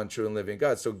worship the one true and living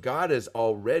God. So God is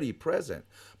already present.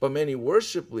 But many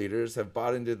worship leaders have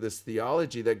bought into this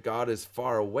theology that God is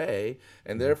far away,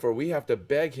 and therefore we have to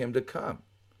beg him to come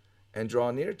and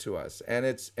draw near to us. And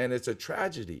it's a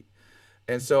tragedy.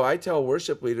 And so I tell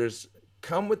worship leaders,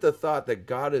 come with the thought that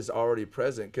God is already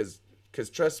present, because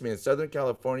trust me, in Southern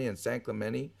California and San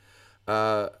Clemente,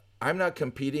 I'm not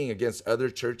competing against other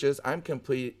churches. I'm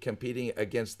competing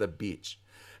against the beach.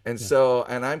 And so,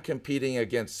 and I'm competing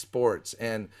against sports.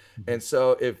 And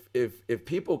so if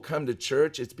people come to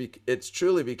church, it's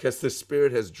truly because the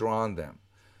Spirit has drawn them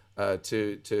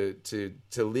to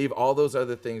leave all those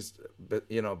other things,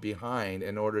 behind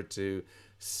in order to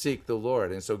seek the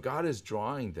Lord. And so God is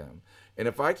drawing them. And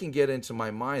if I can get into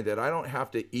my mind that I don't have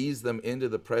to ease them into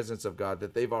the presence of God,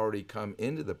 that they've already come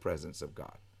into the presence of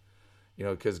God,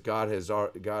 because God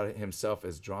himself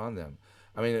has drawn them.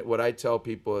 I mean, what I tell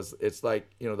people is, it's like,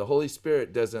 the Holy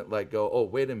Spirit doesn't go, "Oh,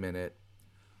 wait a minute,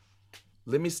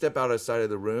 let me step outside of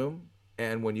the room,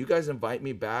 and when you guys invite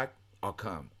me back, I'll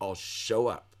come, I'll show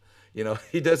up."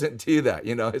 He doesn't do that.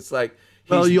 It's like,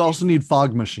 Well, you also need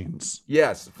fog machines.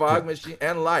 yes, fog machine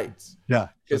and lights. Yeah.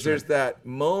 Because there's that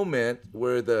moment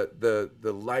where the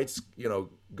lights,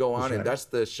 go That's on, and right. that's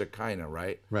the Shekinah,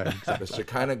 right? Right. The Exactly.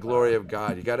 Shekinah glory of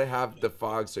God. You got to have the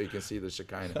fog so you can see the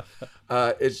Shekinah.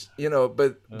 It's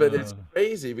but it's Uh,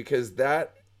 crazy because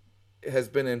that has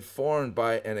been informed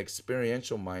by an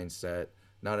experiential mindset,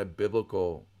 not a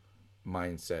biblical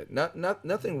mindset.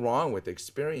 Nothing wrong with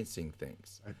experiencing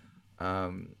things, Right.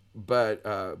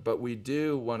 but we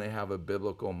do want to have a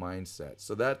biblical mindset.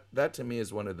 So that to me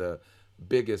is one of the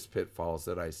biggest pitfalls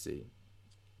that I see.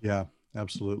 Yeah,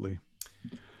 absolutely.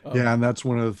 Yeah, um, and that's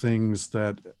one of the things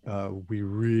that we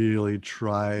really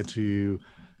try to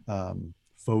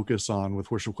focus on with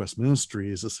Worship Quest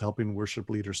Ministries is helping worship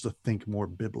leaders to think more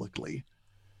biblically,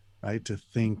 right? To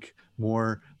think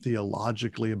more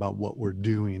theologically about what we're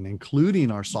doing,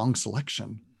 including our song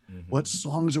selection. What Hmm.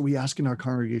 songs are we asking our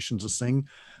congregations to sing?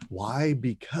 Why?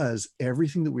 Because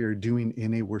everything that we are doing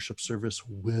in a worship service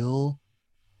will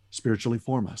spiritually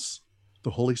form us. The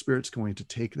Holy Spirit's going to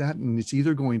take that, and it's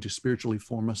either going to spiritually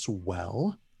form us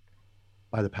well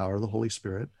by the power of the Holy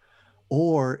Spirit,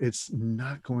 or it's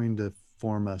not going to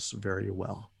form us very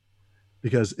well.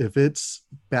 Because if it's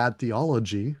bad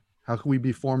theology, how can we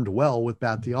be formed well with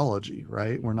bad theology,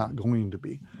 right? We're not going to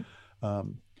be.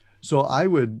 Um, so I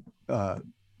would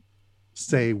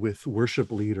say with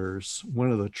worship leaders,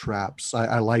 one of the traps,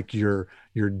 I like your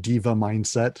diva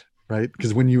mindset, right?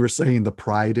 Because when you were saying the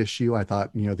pride issue, I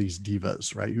thought, these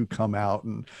divas, right, who come out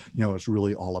and, it's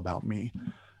really all about me.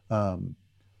 Um,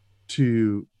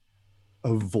 to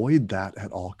avoid that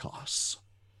at all costs,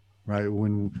 right?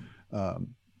 When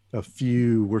a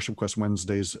few Worship Quest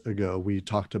Wednesdays ago, we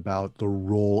talked about the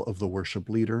role of the worship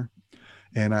leader.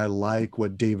 And I like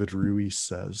what David Ruiz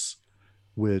says,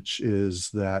 which is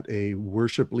that a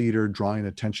worship leader drawing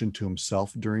attention to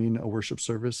himself during a worship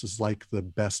service is like the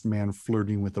best man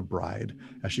flirting with a bride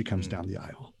as she comes down Mm. the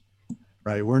aisle,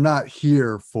 right? We're not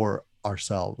here for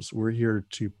ourselves. We're here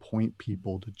to point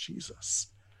people to Jesus,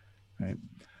 right?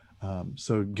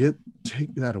 So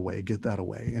take that away, get that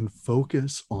away, and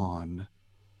focus on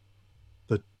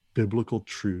the biblical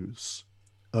truths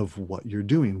of what you're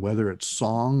doing, whether it's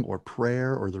song or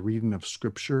prayer or the reading of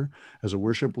scripture. As a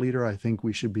worship leader, I think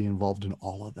we should be involved in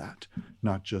all of that,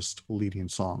 not just leading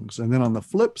songs. And then on the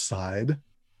flip side,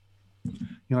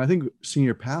 I think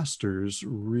senior pastors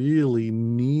really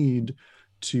need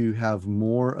to have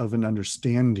more of an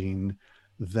understanding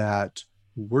that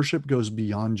worship goes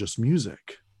beyond just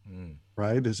music, Mm.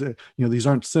 right? These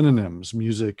aren't synonyms,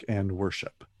 music and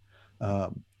worship.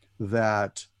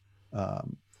 That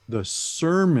um, the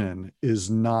sermon is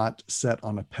not set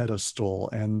on a pedestal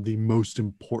and the most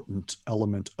important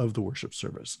element of the worship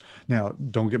service. Now,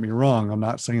 don't get me wrong, I'm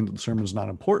not saying that the sermon is not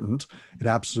important. It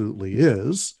absolutely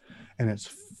is. And it's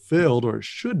filled, or it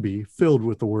should be filled,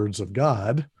 with the words of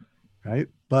God, right?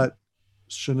 But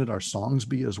shouldn't our songs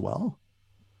be as well?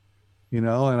 And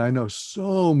I know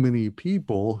so many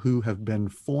people who have been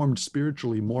formed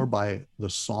spiritually more by the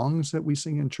songs that we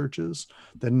sing in churches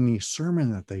than any sermon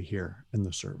that they hear in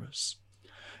the service.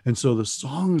 And so the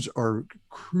songs are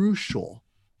crucial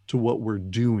to what we're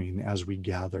doing as we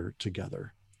gather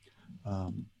together.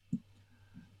 Um,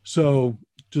 so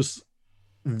just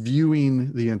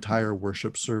viewing the entire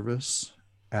worship service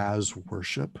as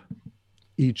worship,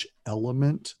 each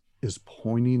element is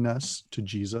pointing us to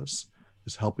Jesus,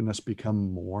 is helping us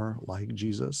become more like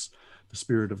Jesus. The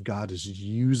Spirit of God is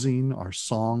using our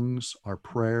songs, our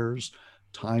prayers,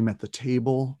 time at the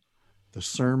table, the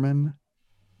sermon,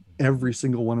 every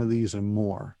single one of these and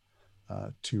more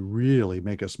to really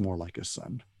make us more like His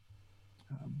Son.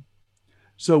 Um,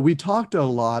 so we talked a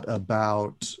lot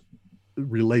about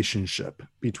relationship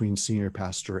between senior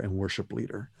pastor and worship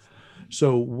leader.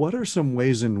 So, what are some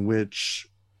ways in which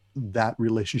that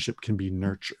relationship can be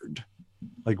nurtured?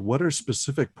 Like, what are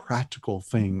specific practical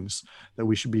things that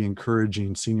we should be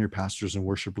encouraging senior pastors and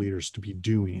worship leaders to be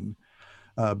doing?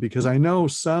 Because I know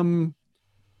some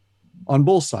on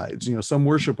both sides, some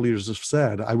worship leaders have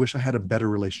said, I wish I had a better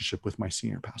relationship with my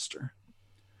senior pastor.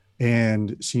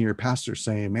 And senior pastors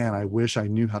saying, man, I wish I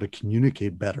knew how to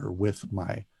communicate better with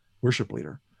my worship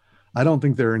leader. I don't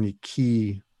think there are any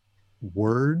key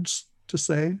words to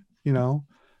say,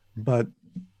 but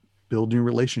building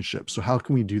relationships. So how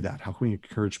can we do that? How can we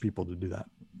encourage people to do that?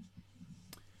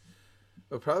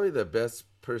 Well, probably the best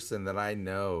person that I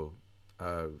know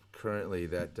currently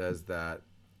that does that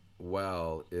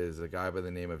well is a guy by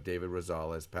the name of David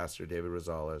Rosales, Pastor David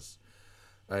Rosales.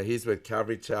 He's with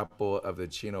Calvary Chapel of the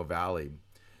Chino Valley.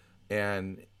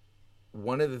 And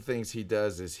one of the things he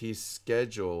does is he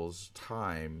schedules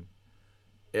time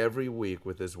every week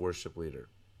with his worship leader.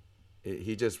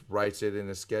 He just writes it in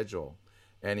a schedule.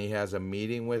 And he has a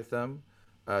meeting with them.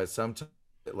 Sometimes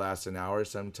it lasts an hour,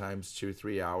 sometimes 2,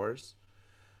 3 hours,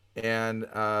 and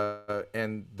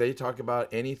they talk about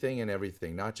anything and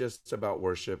everything, not just about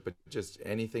worship, but just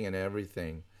anything and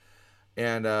everything.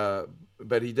 And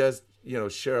but he does,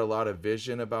 share a lot of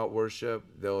vision about worship.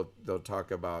 They'll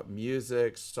talk about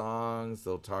music, songs.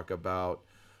 They'll talk about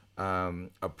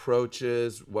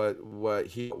approaches, what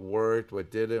he worked,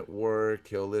 what didn't work.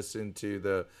 He'll listen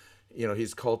to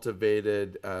he's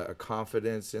cultivated a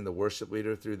confidence in the worship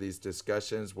leader through these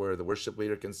discussions where the worship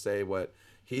leader can say what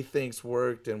he thinks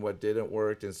worked and what didn't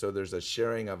work, and so there's a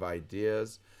sharing of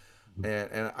ideas.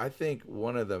 And I think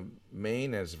one of the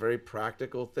main and it's very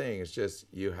practical thing is just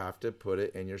you have to put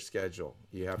it in your schedule.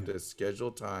 You have to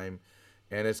schedule time,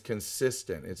 and it's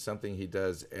consistent. It's something he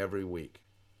does every week.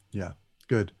 Yeah,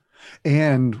 good.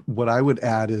 And what I would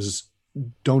add is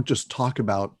don't just talk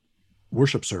about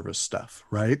worship service stuff,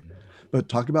 right? But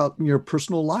talk about your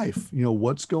personal life.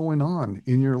 What's going on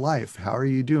in your life? How are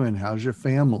you doing? How's your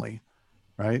family?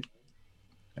 Right?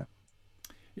 Yeah.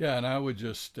 Yeah, and I would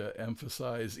just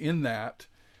emphasize in that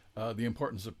the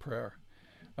importance of prayer.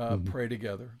 Mhm. Pray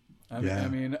together. I Yeah.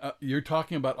 mean, you're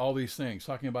talking about all these things,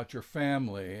 talking about your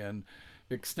family and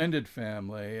extended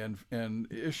family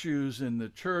and issues in the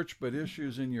church, but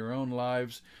issues in your own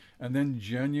lives, and then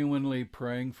genuinely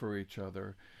praying for each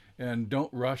other. And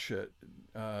don't rush it.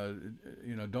 Uh,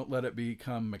 don't let it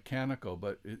become mechanical,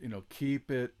 but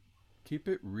keep it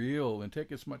real and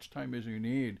take as much time as you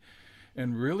need,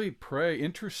 and really pray,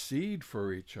 intercede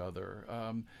for each other.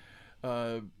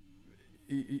 Uh,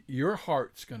 your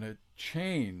heart's going to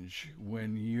change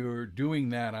when you're doing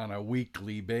that on a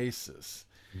weekly basis,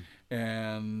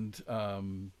 and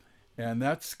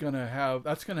that's going to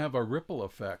have a ripple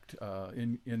effect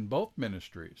in both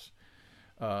ministries,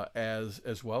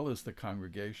 as well as the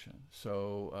congregation.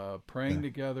 So Yeah. praying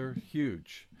together,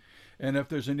 huge. And if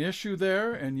there's an issue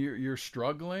there and you're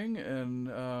struggling and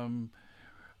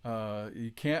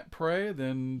you can't pray,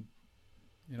 then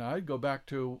I'd go back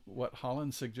to what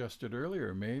Holland suggested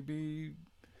earlier. Maybe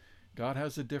God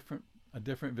has a different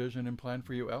vision and plan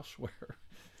for you elsewhere.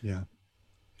 Yeah.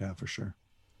 Yeah, for sure.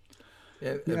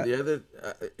 And Yeah. the other,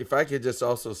 if I could just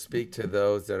also speak to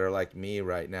those that are like me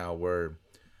right now, where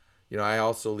I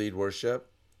also lead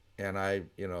worship, and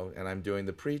I'm doing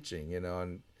the preaching,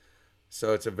 and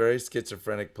so it's a very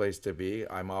schizophrenic place to be.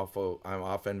 I'm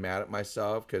often mad at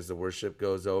myself because the worship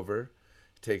goes over,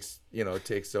 takes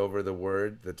over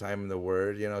the time in the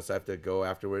word, so I have to go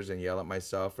afterwards and yell at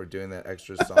myself for doing that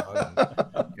extra song.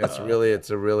 And it's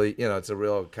a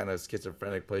real kind of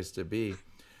schizophrenic place to be.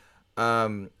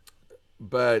 Um,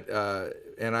 but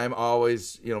and I'm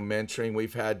always mentoring.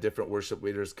 We've had different worship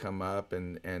leaders come up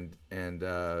and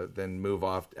then move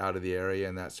off out of the area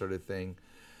and that sort of thing.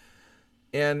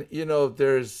 And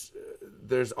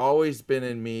there's always been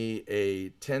in me a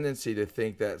tendency to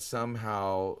think that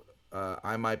somehow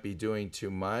I might be doing too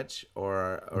much,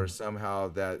 or Mm. somehow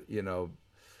that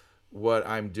what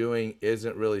I'm doing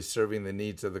isn't really serving the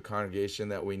needs of the congregation,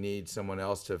 that we need someone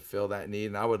else to fill that need.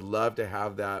 And I would love to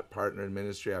have that partner in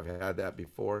ministry. I've had that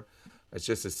before. It's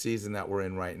just a season that we're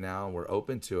in right now, and we're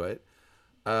open to it.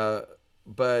 Uh,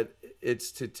 but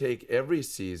it's to take every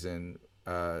season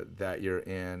that you're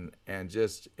in and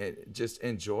just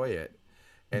enjoy it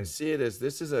and Mm. see it as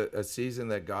this is a season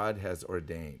that God has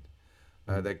ordained.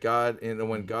 Mm. That God, and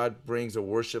when God brings a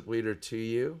worship leader to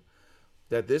you,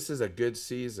 that this is a good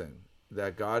season,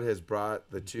 that God has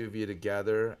brought the two of you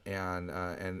together, and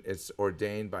it's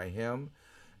ordained by Him,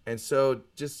 and so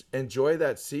just enjoy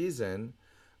that season,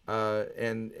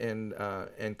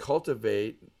 and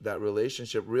cultivate that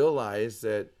relationship. Realize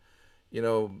that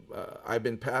I've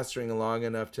been pastoring long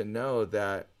enough to know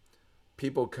that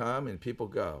people come and people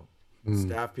go, Mm.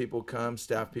 staff people come,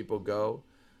 staff people go.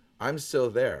 I'm still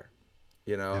there,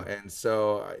 Yeah. and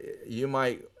so you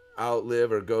might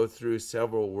outlive or go through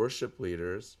several worship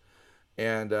leaders,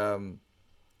 and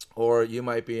or you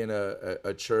might be in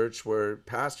a church where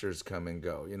pastors come and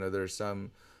go. There's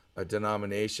some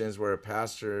denominations where a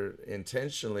pastor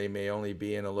intentionally may only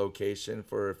be in a location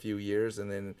for a few years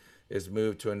and then is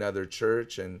moved to another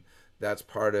church, and that's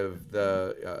part of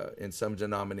in some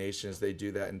denominations they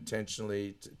do that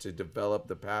intentionally to develop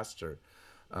the pastor,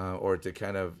 or to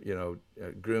kind of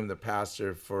groom the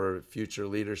pastor for future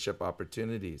leadership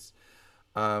opportunities.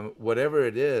 Whatever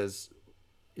it is,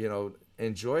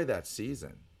 enjoy that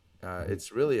season. Mhm.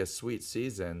 It's really a sweet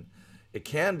season. It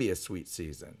can be a sweet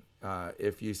season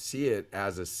if you see it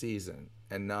as a season,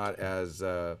 and not as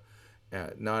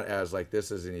like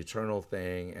this is an eternal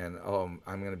thing, and I'm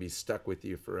going to be stuck with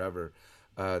you forever.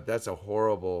 That's a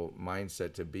horrible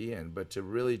mindset to be in. But to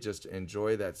really just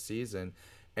enjoy that season,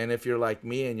 And if you're like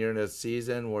me and you're in a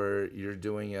season where you're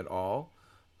doing it all,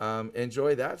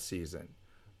 enjoy that season.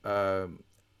 Um,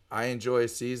 I enjoy a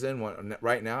season when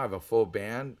right now I have a full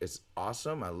band. It's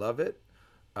awesome. I love it.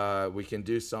 We can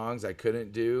do songs I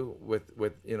couldn't do with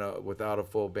without a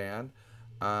full band.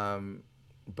 Um,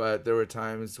 but there were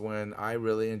times when I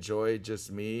really enjoyed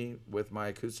just me with my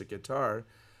acoustic guitar,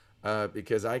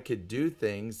 because I could do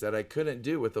things that I couldn't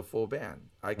do with a full band.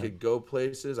 I Right. could go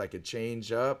places, I could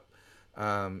change up,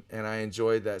 and I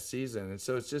enjoyed that season. And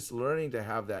so it's just learning to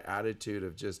have that attitude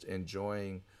of just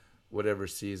enjoying whatever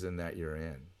season that you're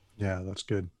in. Yeah, that's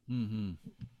good. Mm-hmm.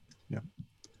 Yeah.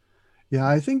 Yeah,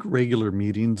 I think regular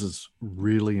meetings is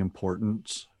really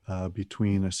important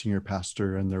between a senior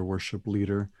pastor and their worship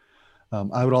leader.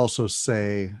 I would also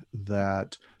say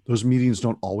that those meetings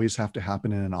don't always have to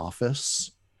happen in an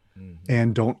office Hmm.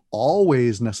 and don't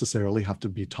always necessarily have to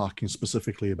be talking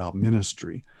specifically about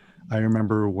ministry. I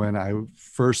remember when I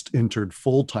first entered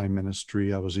full time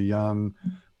ministry, I was a young,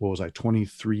 what was I,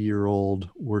 23-year-old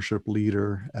worship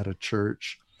leader at a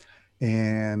church.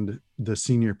 And the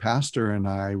senior pastor and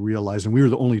I realized, and we were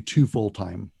the only two full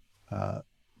time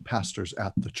pastors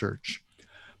at the church,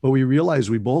 but we realized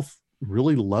we both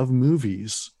really love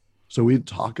movies. So we'd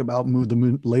talk about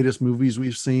the latest movies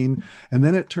we've seen. And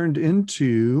then it turned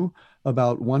into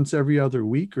about once every other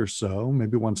week or so,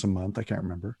 maybe once a month, I can't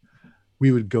remember.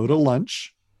 We would go to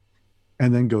lunch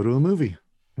and then go to a movie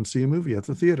and see a movie at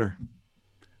the theater.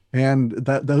 And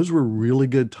that those were really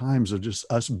good times of just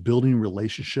us building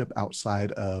relationship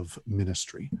outside of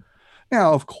ministry.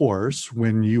 Now, of course,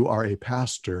 when you are a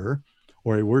pastor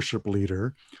or a worship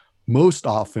leader, most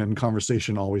often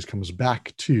conversation always comes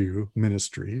back to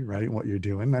ministry, right? What you're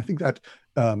doing. I think that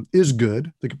is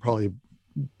good. They could probably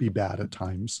be bad at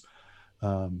times,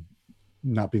 um,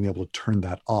 not being able to turn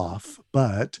that off.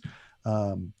 But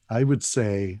I would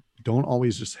say don't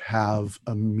always just have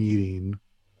a meeting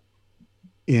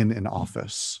in an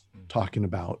office talking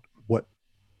about what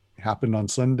happened on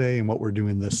Sunday and what we're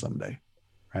doing this Sunday,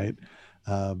 right?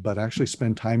 But actually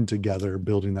spend time together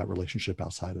building that relationship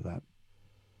outside of that.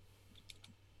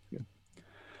 Yeah.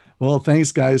 Well,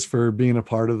 thanks, guys, for being a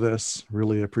part of this.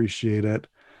 Really appreciate it.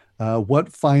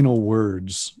 What final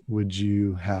words would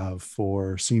you have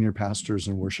for senior pastors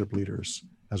and worship leaders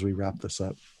as we wrap this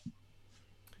up?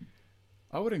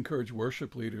 I would encourage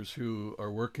worship leaders who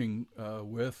are working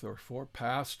with or for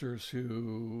pastors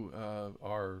who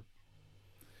are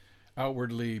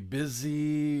outwardly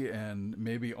busy and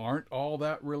maybe aren't all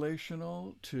that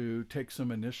relational to take some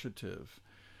initiative.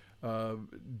 Uh,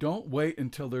 don't wait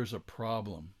until there's a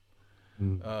problem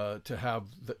Mm, to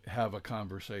have a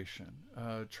conversation.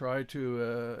 Try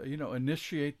to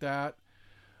initiate that.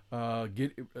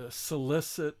 Get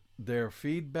solicit their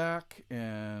feedback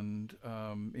and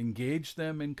engage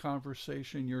them in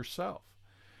conversation yourself.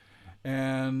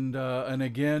 And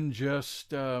again, just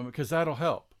because that'll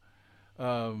help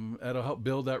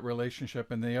build that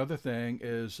relationship. And the other thing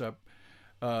is,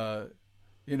 uh,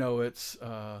 it's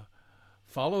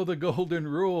follow the golden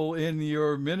rule in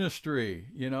your ministry.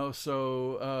 And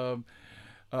I'm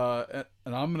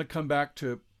going to come back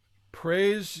to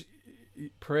praise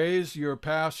praise your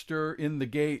pastor in the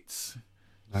gates,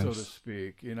 so to nice.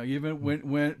 speak. Even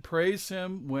when praise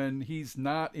him when he's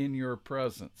not in your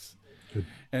presence, Good.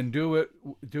 and do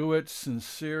it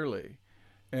sincerely.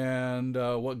 And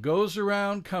what goes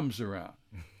around comes around.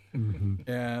 Mm-hmm.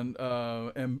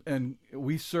 And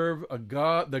we serve a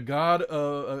God, the God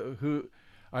who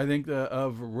I think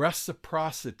of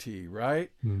reciprocity,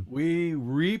 right? Mm-hmm. We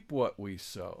reap what we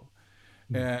sow.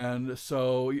 And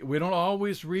so we don't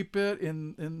always reap it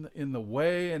in the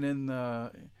way and in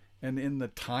the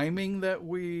timing that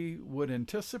we would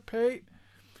anticipate,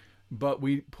 but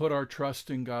we put our trust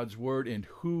in God's word in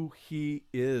who He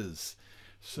is.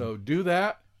 So do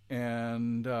that,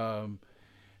 and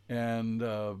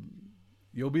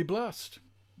you'll be blessed.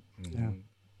 Yeah. Hmm.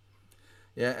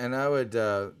 Yeah, and I would.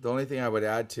 The only thing I would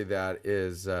add to that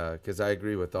is because I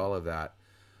agree with all of that.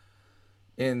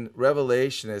 In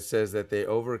Revelation, it says that they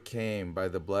overcame by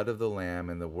the blood of the Lamb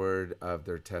and the word of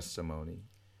their testimony.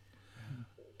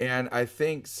 And I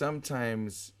think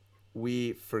sometimes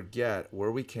we forget where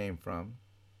we came from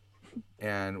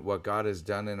and what God has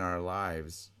done in our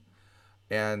lives.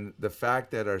 And the fact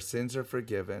that our sins are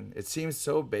forgiven, it seems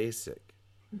so basic.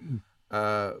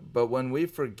 But when we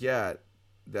forget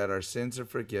that our sins are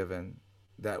forgiven,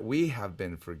 that we have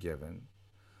been forgiven,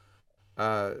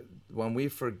 uh, when we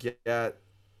forget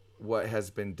what has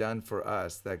been done for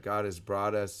us, that God has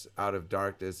brought us out of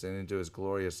darkness and into His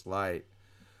glorious light,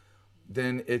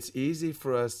 then it's easy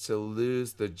for us to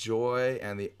lose the joy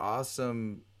and the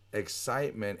awesome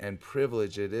excitement and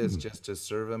privilege it is just to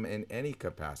serve him in any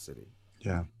capacity.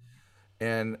 Yeah.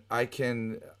 And I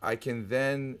can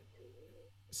then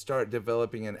start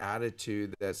developing an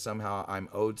attitude that somehow I'm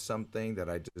owed something, that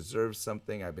I deserve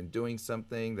something, I've been doing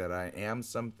something, that I am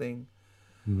something.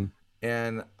 Mhm.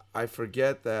 And I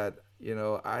forget that,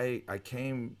 I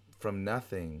came from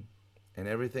nothing, and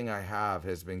everything I have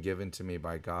has been given to me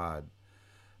by God.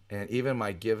 And even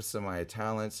my gifts and my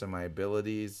talents and my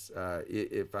abilities,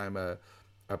 if I'm a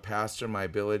pastor, my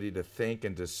ability to think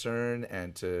and discern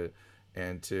and to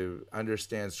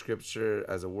understand scripture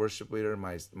as a worship leader,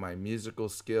 my musical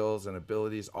skills and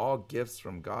abilities, all gifts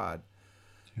from God.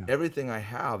 Yeah. Everything I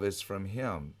have is from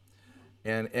him,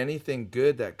 and anything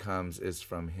good that comes is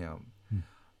from him. Mm.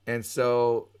 And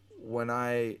so when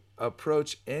I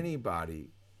approach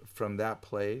anybody from that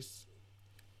place,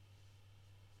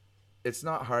 it's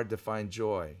not hard to find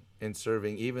joy in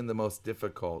serving even the most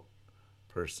difficult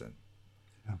person,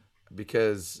 Yeah.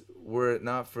 because were it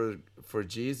not for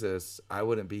Jesus, I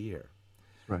wouldn't be here.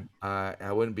 That's right.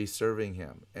 I wouldn't be serving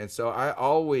him. And so I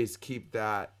always keep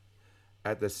that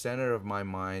at the center of my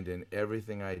mind in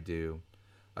everything I do.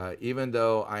 Even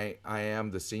though I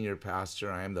am the senior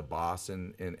pastor, I am the boss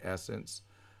in essence.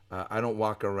 I don't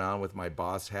walk around with my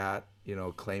boss hat,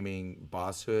 claiming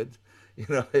bosshood.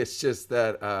 It's just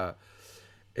that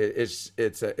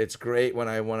it's great when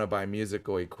I want to buy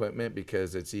musical equipment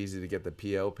because it's easy to get the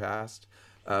PO passed.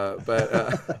 But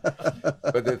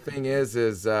the thing is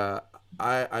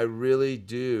I really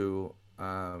do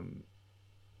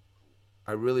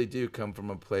I really do come from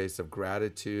a place of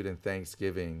gratitude and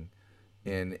thanksgiving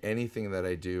in anything that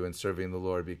I do in serving the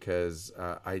Lord, because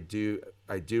I do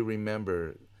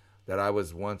remember that I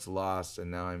was once lost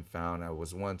and now I'm found. I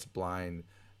was once blind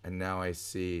and now I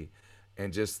see,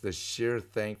 and just the sheer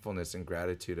thankfulness and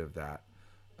gratitude of that.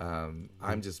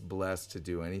 I'm just blessed to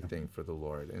do anything for the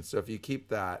Lord, and so if you keep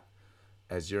that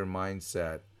as your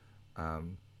mindset,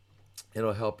 um,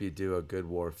 it'll help you do a good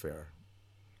warfare.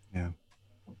 Yeah.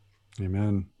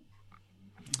 Amen.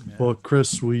 Amen. Well,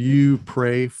 Chris, will you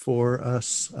pray for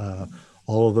us,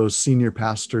 all of those senior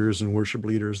pastors and worship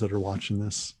leaders that are watching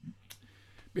this?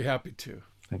 Be happy to.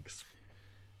 Thanks.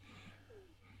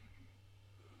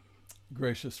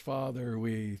 Gracious Father,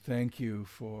 we thank you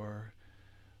for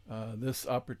this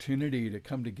opportunity to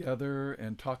come together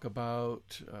and talk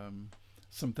about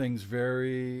some things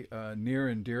very near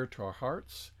and dear to our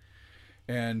hearts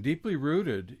and deeply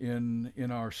rooted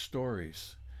in our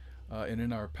stories and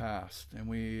in our past. And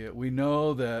we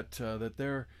know that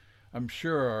there, I'm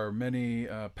sure, are many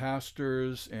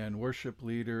pastors and worship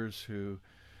leaders who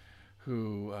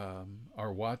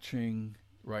are watching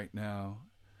right now.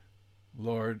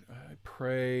 Lord, I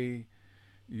pray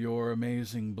your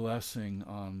amazing blessing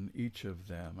on each of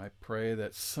them. I pray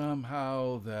that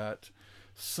somehow that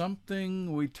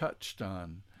something we touched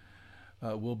on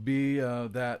will be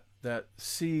that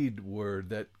seed word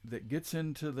that gets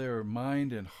into their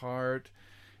mind and heart,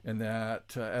 and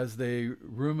that as they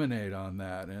ruminate on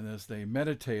that and as they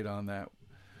meditate on that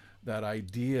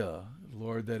idea,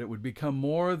 Lord, that it would become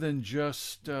more than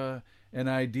just an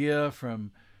idea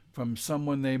from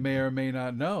someone they may or may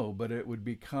not know, but it would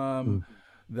become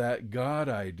that God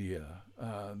idea,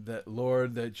 that,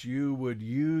 Lord, that you would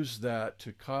use that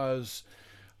to cause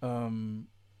them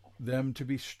to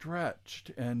be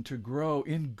stretched and to grow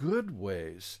in good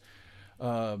ways.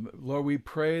 Lord, we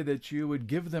pray that you would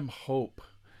give them hope,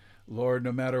 Lord,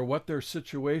 no matter what their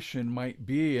situation might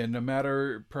be, and no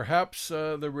matter perhaps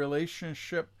the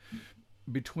relationship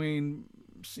between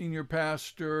senior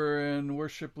pastor and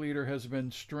worship leader has been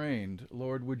strained.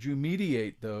 Lord, would you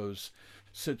mediate those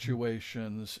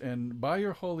situations, and by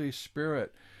your Holy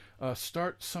Spirit,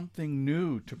 start something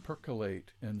new to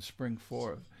percolate and spring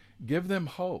forth. Give them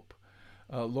hope,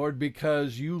 Lord,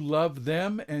 because you love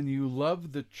them and you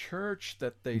love the church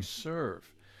that they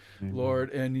serve. Amen. Lord,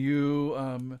 and you,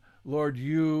 Lord,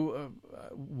 you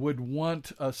would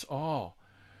want us all,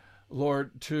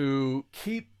 Lord, to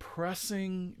keep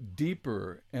pressing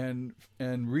deeper and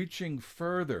reaching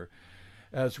further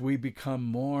as we become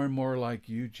more and more like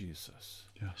you, Jesus.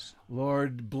 Yes.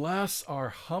 Lord, bless our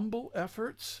humble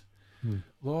efforts,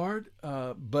 Lord,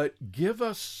 but give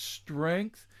us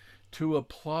strength to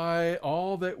apply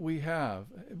all that we have.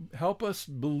 Help us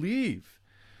believe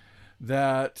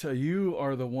that you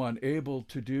are the one able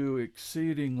to do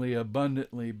exceedingly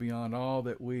abundantly beyond all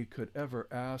that we could ever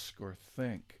ask or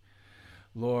think.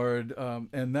 Lord,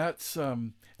 and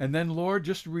then, Lord,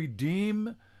 just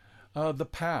redeem the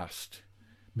past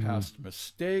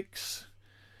mistakes,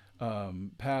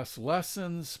 past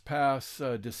lessons, past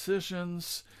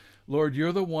decisions. Lord,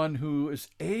 you're the one who is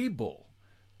able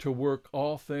to work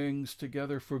all things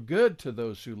together for good to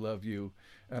those who love you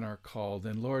and are called.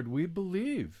 And Lord, we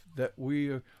believe that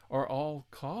we are all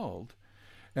called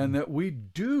and that we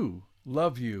do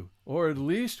love you, or at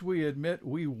least we admit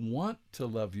we want to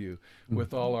love you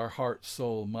with all our heart,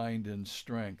 soul, mind, and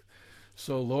strength.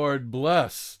 So, Lord,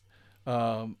 bless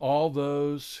all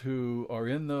those who are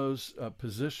in those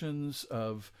positions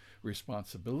of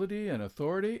responsibility and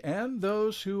authority, and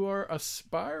those who are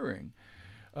aspiring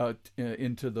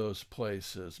into those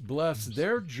places. Bless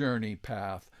their journey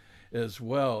path as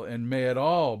well, and may it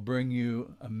all bring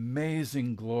you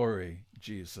amazing glory,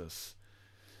 Jesus.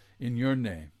 In your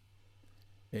name,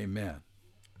 amen.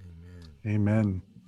 Amen. Amen.